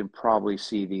 where you can probably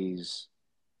see these,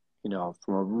 you know,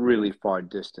 from a really far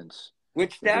distance.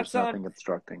 Which There's that's on, nothing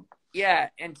obstructing. yeah.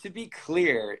 And to be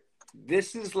clear,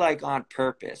 this is like on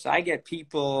purpose. I get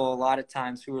people a lot of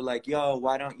times who are like, yo,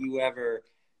 why don't you ever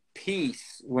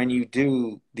piece when you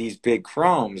do these big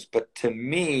chromes? But to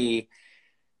me,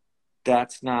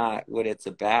 that's not what it's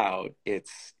about.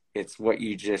 It's what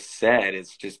you just said.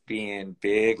 It's just being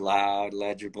big, loud,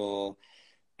 legible,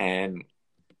 and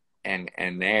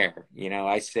and there. You know,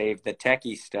 I save the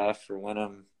techie stuff for when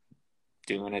I'm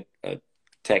doing a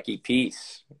techie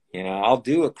piece. You know, I'll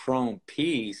do a chrome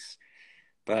piece,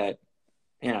 but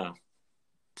you know,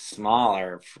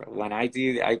 smaller. When I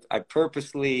do, I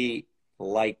purposely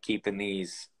like keeping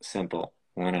these simple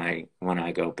when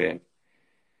I go big.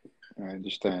 I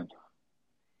understand.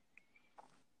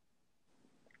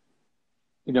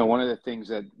 You know, one of the things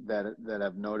that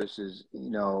I've noticed is,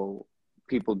 you know,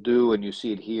 people do, and you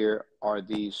see it here, are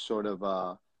these sort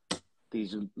of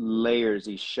these layers,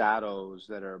 these shadows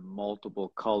that are multiple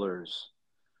colors.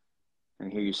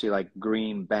 And here you see like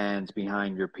green bands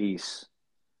behind your piece.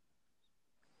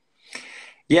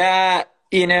 Yeah,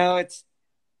 you know, it's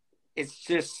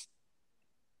just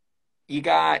you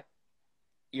got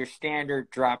your standard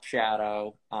drop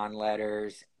shadow on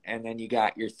letters, and then you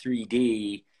got your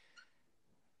 3D,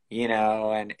 you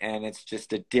know, and it's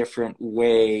just a different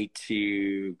way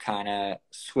to kind of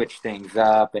switch things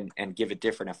up and give a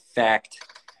different effect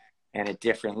and a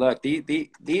different look.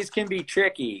 These can be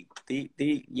tricky.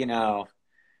 You know,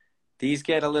 these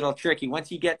get a little tricky once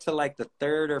you get to like the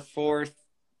third or fourth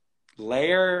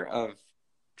layer of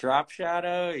drop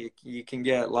shadow. You can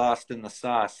get lost in the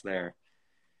sauce there.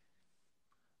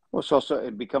 Well, it's also,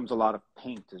 it becomes a lot of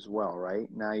paint as well, right?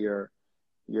 Now you're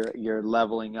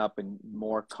leveling up in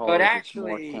more So colors, it's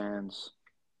more cans.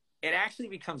 it actually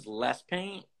becomes less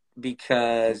paint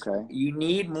because Okay. you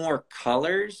need more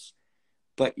colors,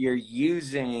 but you're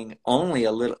using only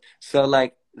a little. So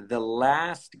like the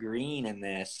last green in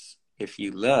this, if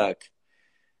you look,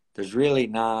 there's really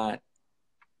not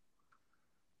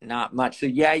much. So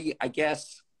yeah, I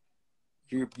guess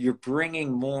you're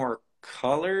bringing more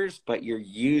colors, but you're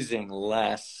using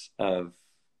less of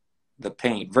the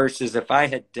paint. Versus if I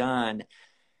had done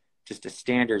just a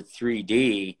standard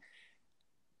 3D,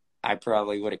 I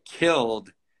probably would have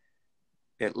killed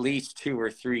at least two or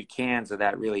three cans of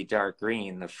that really dark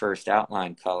green, the first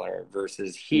outline color.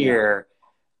 Versus Yeah. here,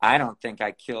 I don't think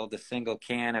I killed a single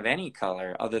can of any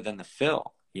color other than the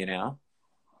fill, you know?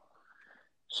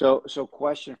 So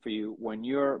question for you, when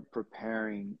you're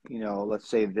preparing, you know, let's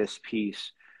say this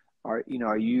piece, are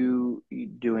you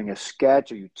doing a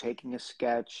sketch? Are you taking a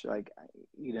sketch? Like,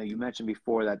 you know, you mentioned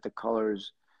before that the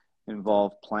colors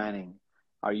involve planning.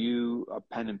 Are you a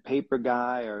pen and paper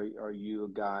guy, or are you a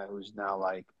guy who's now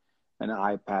like an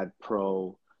iPad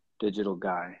Pro digital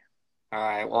guy? All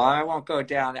right. Well, I won't go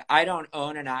down. I don't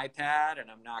own an iPad,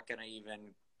 and I'm not going to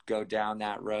even go down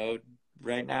that road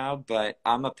right now. But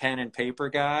I'm a pen and paper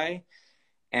guy,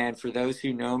 and for those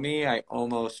who know me, I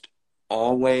almost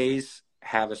always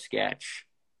have a sketch.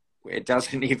 It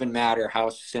doesn't even matter how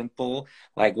simple.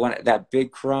 Like one that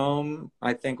big chrome,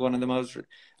 I think one of the most.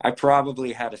 I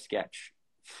probably had a sketch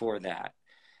for that.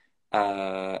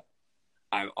 Uh,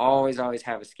 I always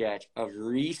have a sketch of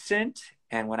recent.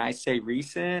 And when I say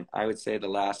recent, I would say the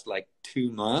last like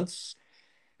 2 months,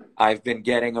 I've been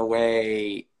getting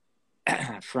away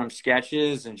from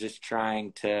sketches and just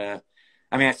trying to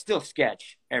I mean, I still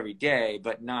sketch every day,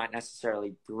 but not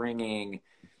necessarily bringing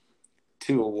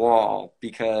to a wall,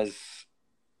 because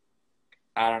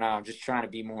I don't know, I'm just trying to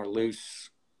be more loose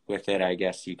with it, I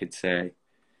guess you could say.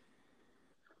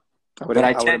 But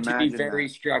I I would tend to be imagine very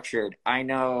that. structured. I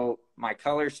know my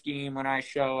color scheme when I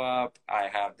show up. I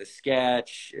have the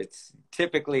sketch. It's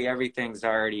typically everything's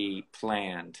already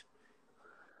planned.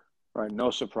 Right, no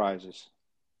surprises.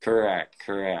 Correct,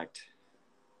 correct.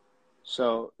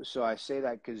 So I say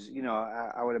that because,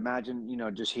 I would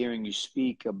imagine, just hearing you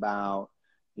speak about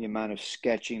the amount of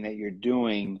sketching that you're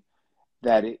doing,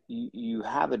 that you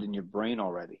have it in your brain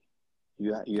already.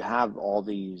 You have all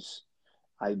these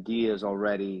ideas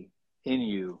already in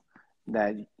you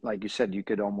that, like you said, you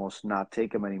could almost not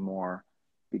take them anymore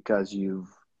because you've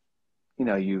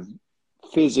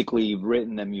physically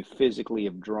written them, you physically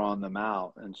have drawn them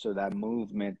out, and so that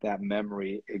movement, that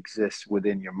memory exists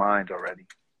within your mind already.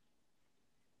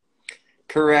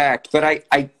 Correct. But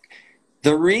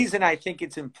the reason I think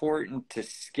it's important to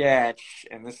sketch,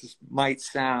 and might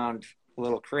sound a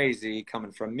little crazy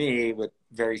coming from me with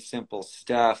very simple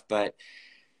stuff, but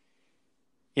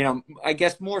I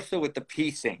guess more so with the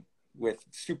piecing, with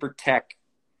super tech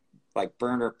like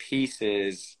burner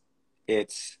pieces,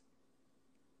 it's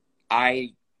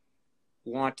I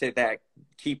want to that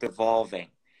keep evolving.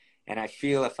 And I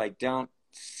feel if I don't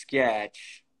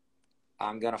sketch,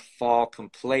 I'm gonna fall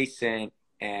complacent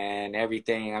and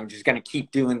everything. I'm just gonna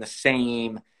keep doing the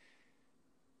same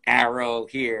arrow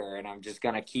here, and I'm just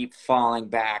gonna keep falling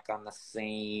back on the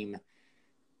same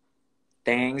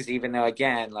things, even though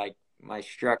again, like my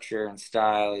structure and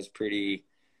style is pretty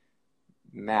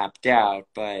mapped out.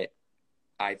 But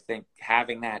I think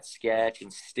having that sketch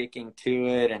and sticking to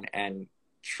it and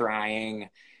trying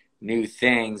new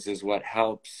things is what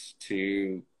helps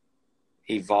to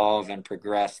evolve and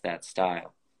progress that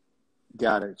style.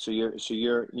 Got it. So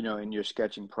you're in your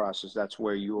sketching process, that's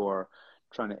where you are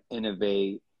trying to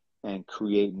innovate and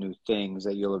create new things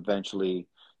that you'll eventually,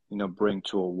 bring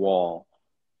to a wall.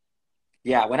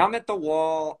 Yeah, when I'm at the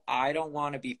wall, I don't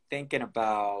want to be thinking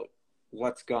about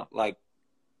what's going like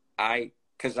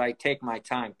because I take my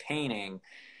time painting.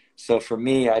 So for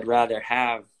me, I'd rather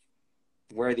have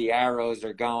where the arrows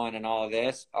are going and all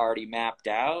this already mapped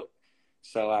out,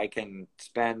 so I can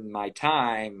spend my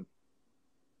time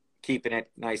keeping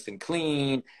it nice and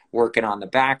clean, working on the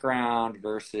background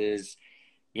versus,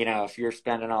 if you're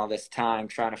spending all this time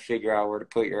trying to figure out where to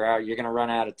put your arrow, you're going to run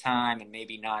out of time and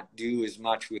maybe not do as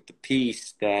much with the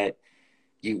piece that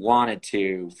you wanted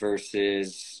to,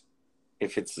 versus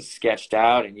if it's sketched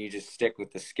out and you just stick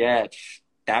with the sketch,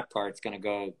 that part's going to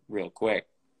go real quick.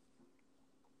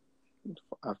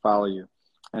 I follow you.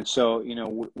 And so,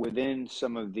 within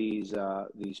some of these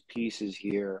pieces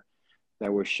here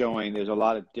that we're showing, there's a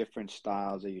lot of different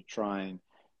styles that you're trying,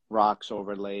 rocks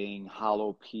overlaying,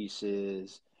 hollow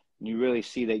pieces. And you really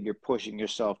see that you're pushing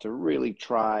yourself to really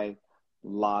try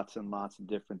lots and lots of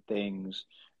different things.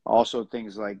 Also,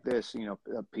 things like this,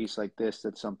 a piece like this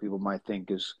that some people might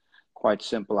think is quite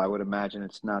simple. I would imagine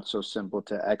it's not so simple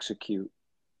to execute,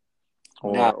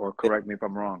 No, or correct me if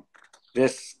I'm wrong.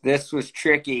 this was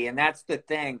tricky, and that's the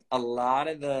thing. A lot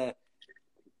of the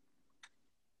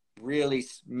really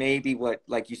maybe what,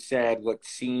 like you said, what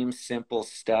seems simple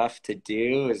stuff to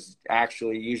do is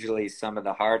actually usually some of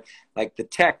the hard, like the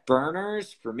tech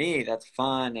burners. For me, that's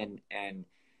fun and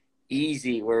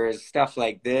easy, whereas stuff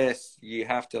like this, you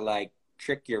have to like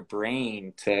trick your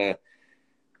brain to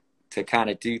kind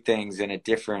of do things in a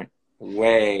different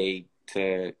way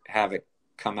to have it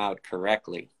come out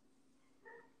correctly.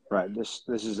 Right. This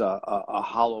is a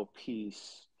hollow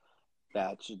piece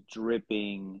that's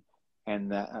dripping,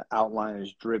 and the outline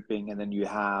is dripping, and then you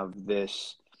have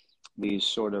these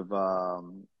sort of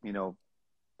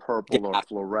purple or Yeah,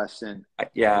 fluorescent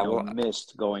yeah, well,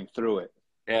 mist going through it.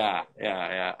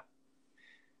 yeah.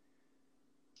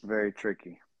 Very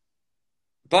tricky,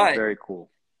 but But very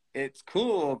cool. it's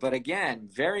cool. But again,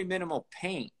 very minimal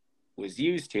paint was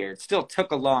used here. It still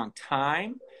took a long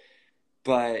time,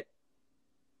 but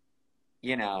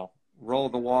roll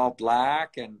the wall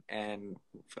black and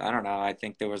I don't know. I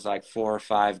think there was like 4 or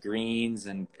 5 greens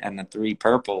and the 3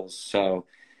 purples. So,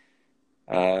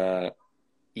 uh,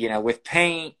 with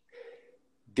paint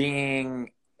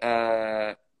being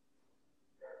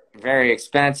very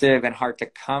expensive and hard to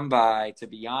come by, to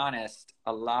be honest,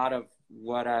 a lot of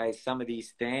some of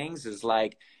these things is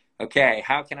like, okay,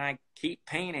 how can I keep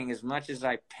painting as much as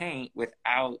I paint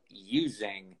without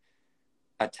using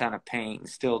a ton of paint and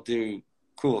still do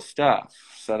cool stuff?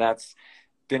 So that's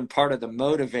been part of the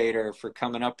motivator for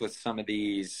coming up with some of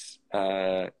these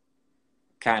kind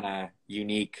of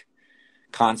unique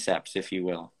concepts, if you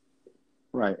will.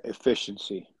 Right.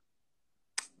 Efficiency.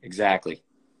 Exactly.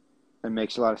 It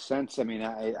makes a lot of sense. I mean,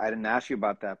 I didn't ask you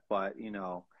about that, but you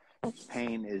know,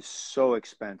 paint is so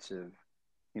expensive,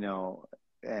 you know,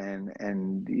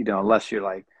 and you know, unless you're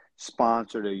like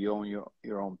sponsored or you own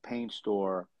your own paint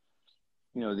store,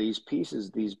 you know, these pieces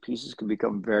can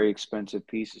become very expensive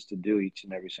pieces to do each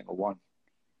and every single one.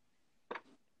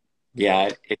 Yeah,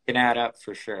 it can add up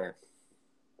for sure.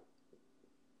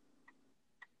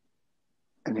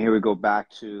 And here we go back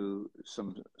to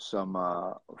some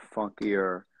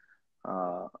funkier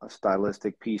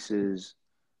stylistic pieces,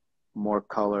 more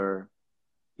color.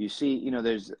 You see, you know,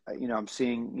 there's, you know, I'm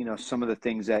seeing, you know, some of the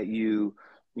things that you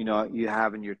know, you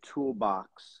have in your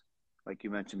toolbox, like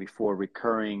you mentioned before,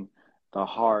 recurring, the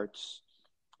hearts.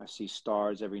 I see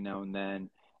stars every now and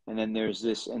then there's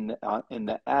this in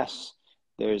the S.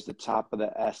 There's the top of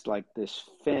the S, like this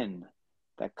fin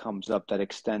that comes up that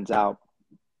extends out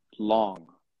long.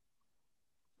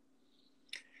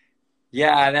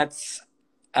 Yeah, that's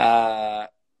uh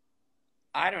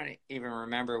I don't even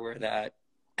remember where that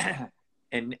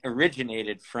and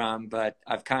originated from, but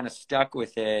I've kind of stuck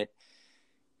with it.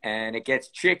 And it gets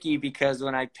tricky because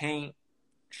when I paint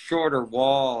shorter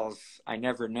walls, I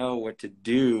never know what to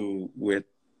do with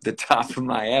the top of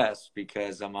my S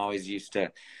because I'm always used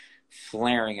to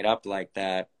flaring it up like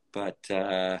that. But,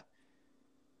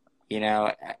 you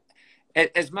know,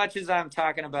 as much as I'm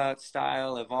talking about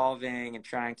style evolving and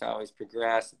trying to always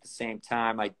progress at the same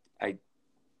time, I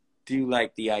do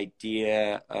like the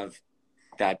idea of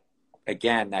that,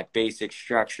 again, that basic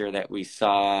structure that we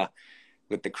saw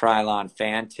with the Krylon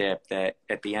fan tip, that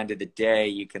at the end of the day,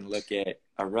 you can look at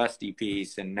a rusty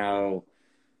piece and know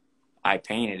I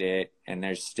painted it, and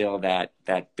there's still that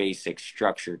basic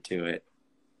structure to it.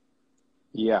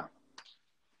 Yeah.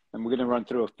 And we're going to run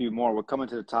through a few more. We're coming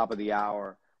to the top of the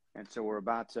hour, and so we're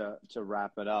about to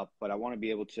wrap it up. But I want to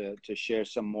be able to share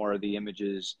some more of the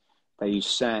images that you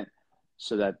sent,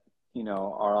 so that you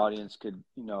know our audience could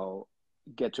you know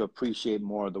get to appreciate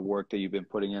more of the work that you've been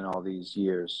putting in all these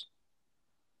years.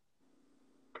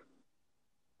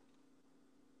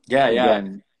 Yeah, yeah,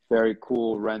 Again, very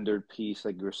cool rendered piece,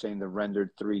 like you were saying, the rendered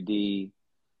 3D.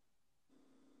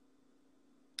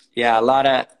 yeah. A lot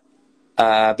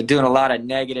of been doing a lot of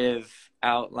negative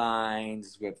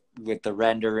outlines with the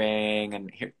rendering,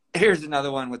 and here's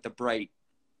another one with the bright,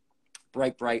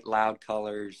 loud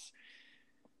colors.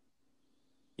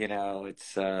 You know,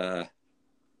 it's a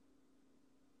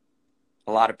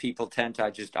lot of people tend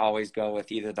to just always go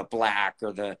with either the black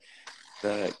or the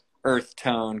earth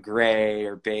tone gray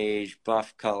or beige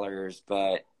buff colors,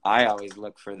 but I always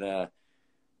look for the,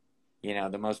 you know,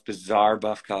 the most bizarre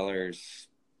buff colors.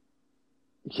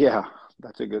 Yeah,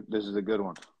 that's a good. This is a good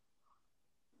one.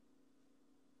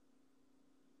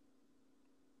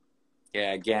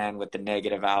 Yeah, again with the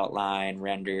negative outline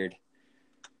rendered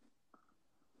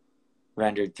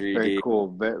Very 3D.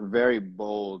 cool. Very, very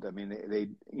bold. I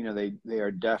mean, you know, they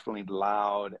are definitely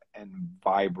loud and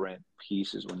vibrant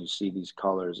pieces when you see these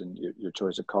colors, and your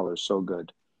choice of colors so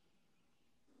good.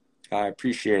 I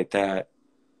appreciate that.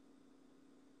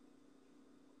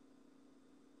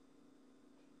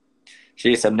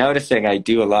 Jeez, I'm noticing I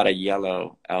do a lot of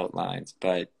yellow outlines,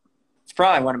 but it's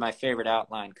probably one of my favorite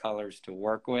outline colors to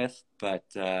work with. But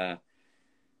you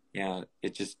know,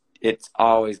 it's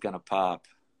always gonna pop.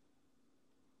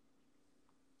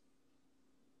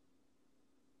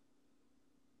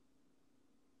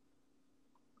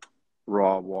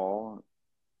 Raw wall,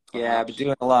 Yeah, I've been perhaps.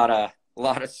 doing a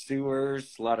lot of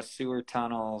sewers, a lot of sewer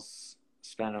tunnels,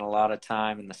 spending a lot of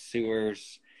time in the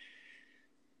sewers.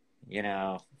 You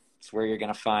know, it's where you're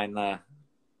gonna find the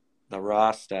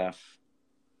raw stuff.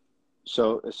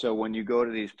 So when you go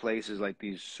to these places like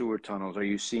these sewer tunnels, are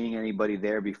you seeing anybody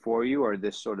there before you, or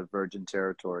this sort of virgin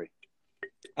territory?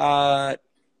 Uh,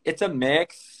 it's a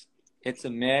mix. It's a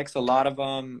mix. A lot of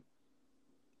them,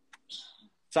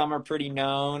 some are pretty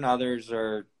known, others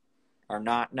are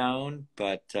not known,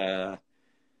 but I'd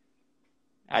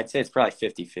say it's probably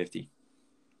 50-50.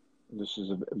 This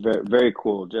is a very, very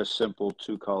cool. Just simple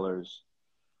two colors,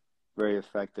 very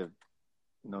effective.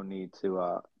 No need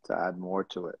to add more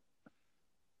to it.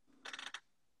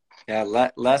 Yeah,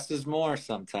 less is more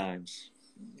sometimes.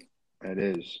 It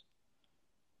is.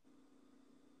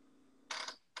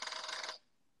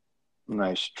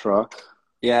 Nice truck.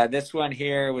 Yeah, this one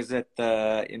here was at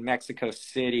the in Mexico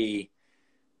City.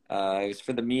 It was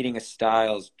for the Meeting of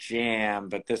Styles Jam,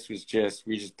 but this was just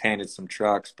we just painted some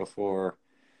trucks before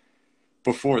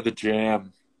the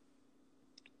jam.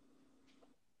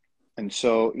 And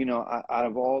so, you know, out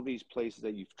of all these places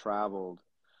that you've traveled,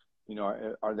 you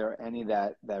know, are there any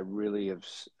that really have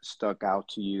stuck out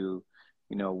to you,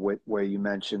 you know, where you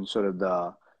mentioned sort of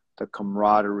the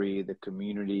camaraderie, the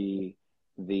community,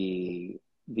 the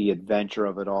adventure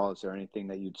of it all? Is there anything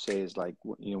that you'd say is like,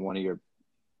 you know, one of your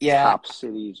Yeah, top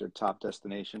cities or top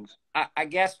destinations? I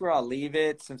guess where I'll leave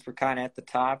it, since we're kind of at the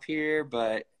top here,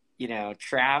 but you know,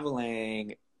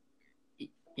 traveling,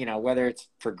 you know, whether it's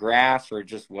for graph or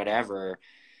just whatever,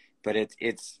 but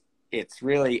it's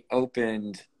really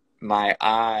opened my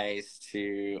eyes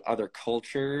to other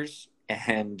cultures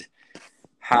and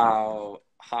how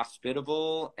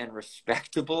hospitable and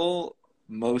respectable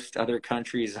most other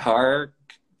countries are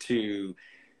to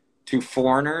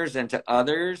foreigners and to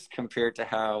others compared to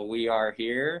how we are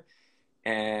here.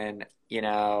 And you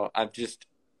know,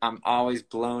 I'm always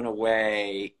blown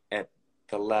away at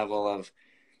the level of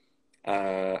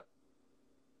uh,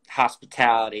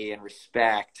 hospitality and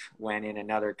respect when in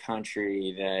another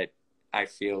country that I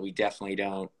feel we definitely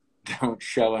don't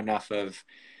show enough of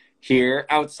here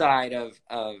outside of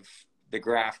the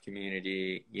graph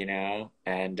community, you know.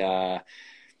 And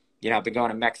you know, I've been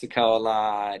going to Mexico a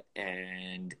lot,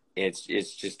 and it's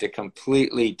just a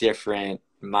completely different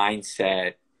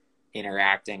mindset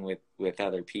interacting with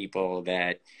other people.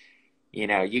 That you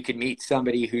know, you could meet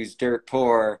somebody who's dirt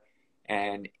poor,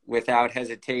 and without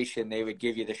hesitation they would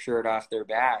give you the shirt off their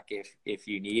back if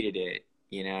you needed it,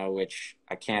 you know, which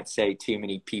I can't say too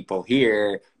many people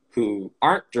here who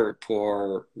aren't dirt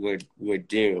poor would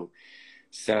do.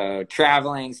 So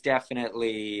traveling's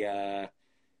definitely a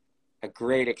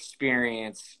great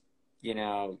experience, you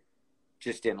know,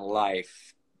 just in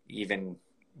life. Even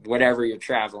whatever you're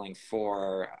traveling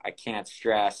for, I can't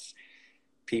stress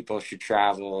people should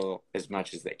travel as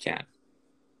much as they can.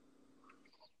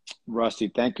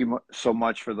 Rusty, thank you so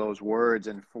much for those words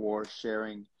and for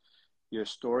sharing your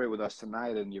story with us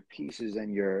tonight, and your pieces,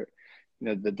 and your, you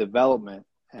know, the development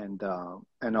and all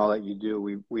that you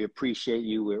do. We appreciate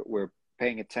you. We're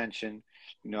paying attention.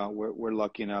 You know, we're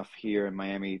lucky enough here in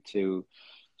Miami to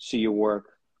see your work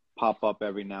pop up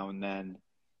every now and then,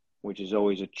 which is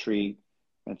always a treat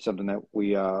and something that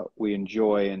we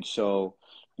enjoy. And so,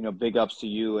 you know, big ups to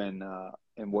you and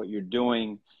what you're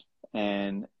doing,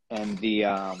 and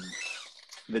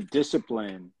the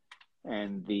discipline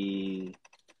and the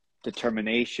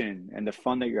determination and the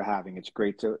fun that you're having. It's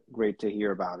great to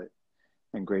hear about it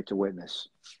and great to witness.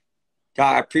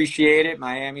 I appreciate it.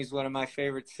 Miami's one of my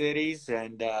favorite cities,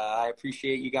 and I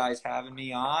appreciate you guys having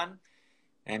me on,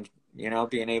 and you know,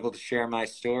 being able to share my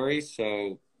story.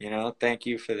 So you know, thank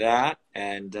you for that,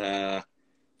 and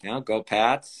you know, go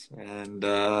Pats, and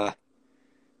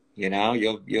you know,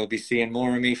 you'll be seeing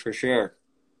more of me for sure.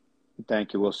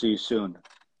 Thank you. We'll see you soon.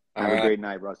 All Have a right, great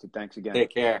night, Rusty. Thanks again.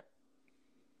 take care.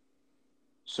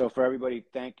 So for everybody,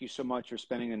 thank you so much for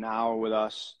spending an hour with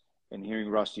us and hearing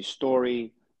Rusty's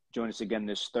story. Join us again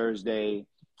this Thursday,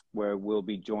 where we'll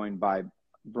be joined by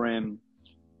Brim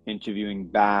interviewing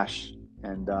Bash.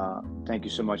 And thank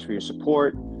you so much for your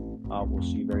support. We'll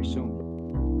see you very soon.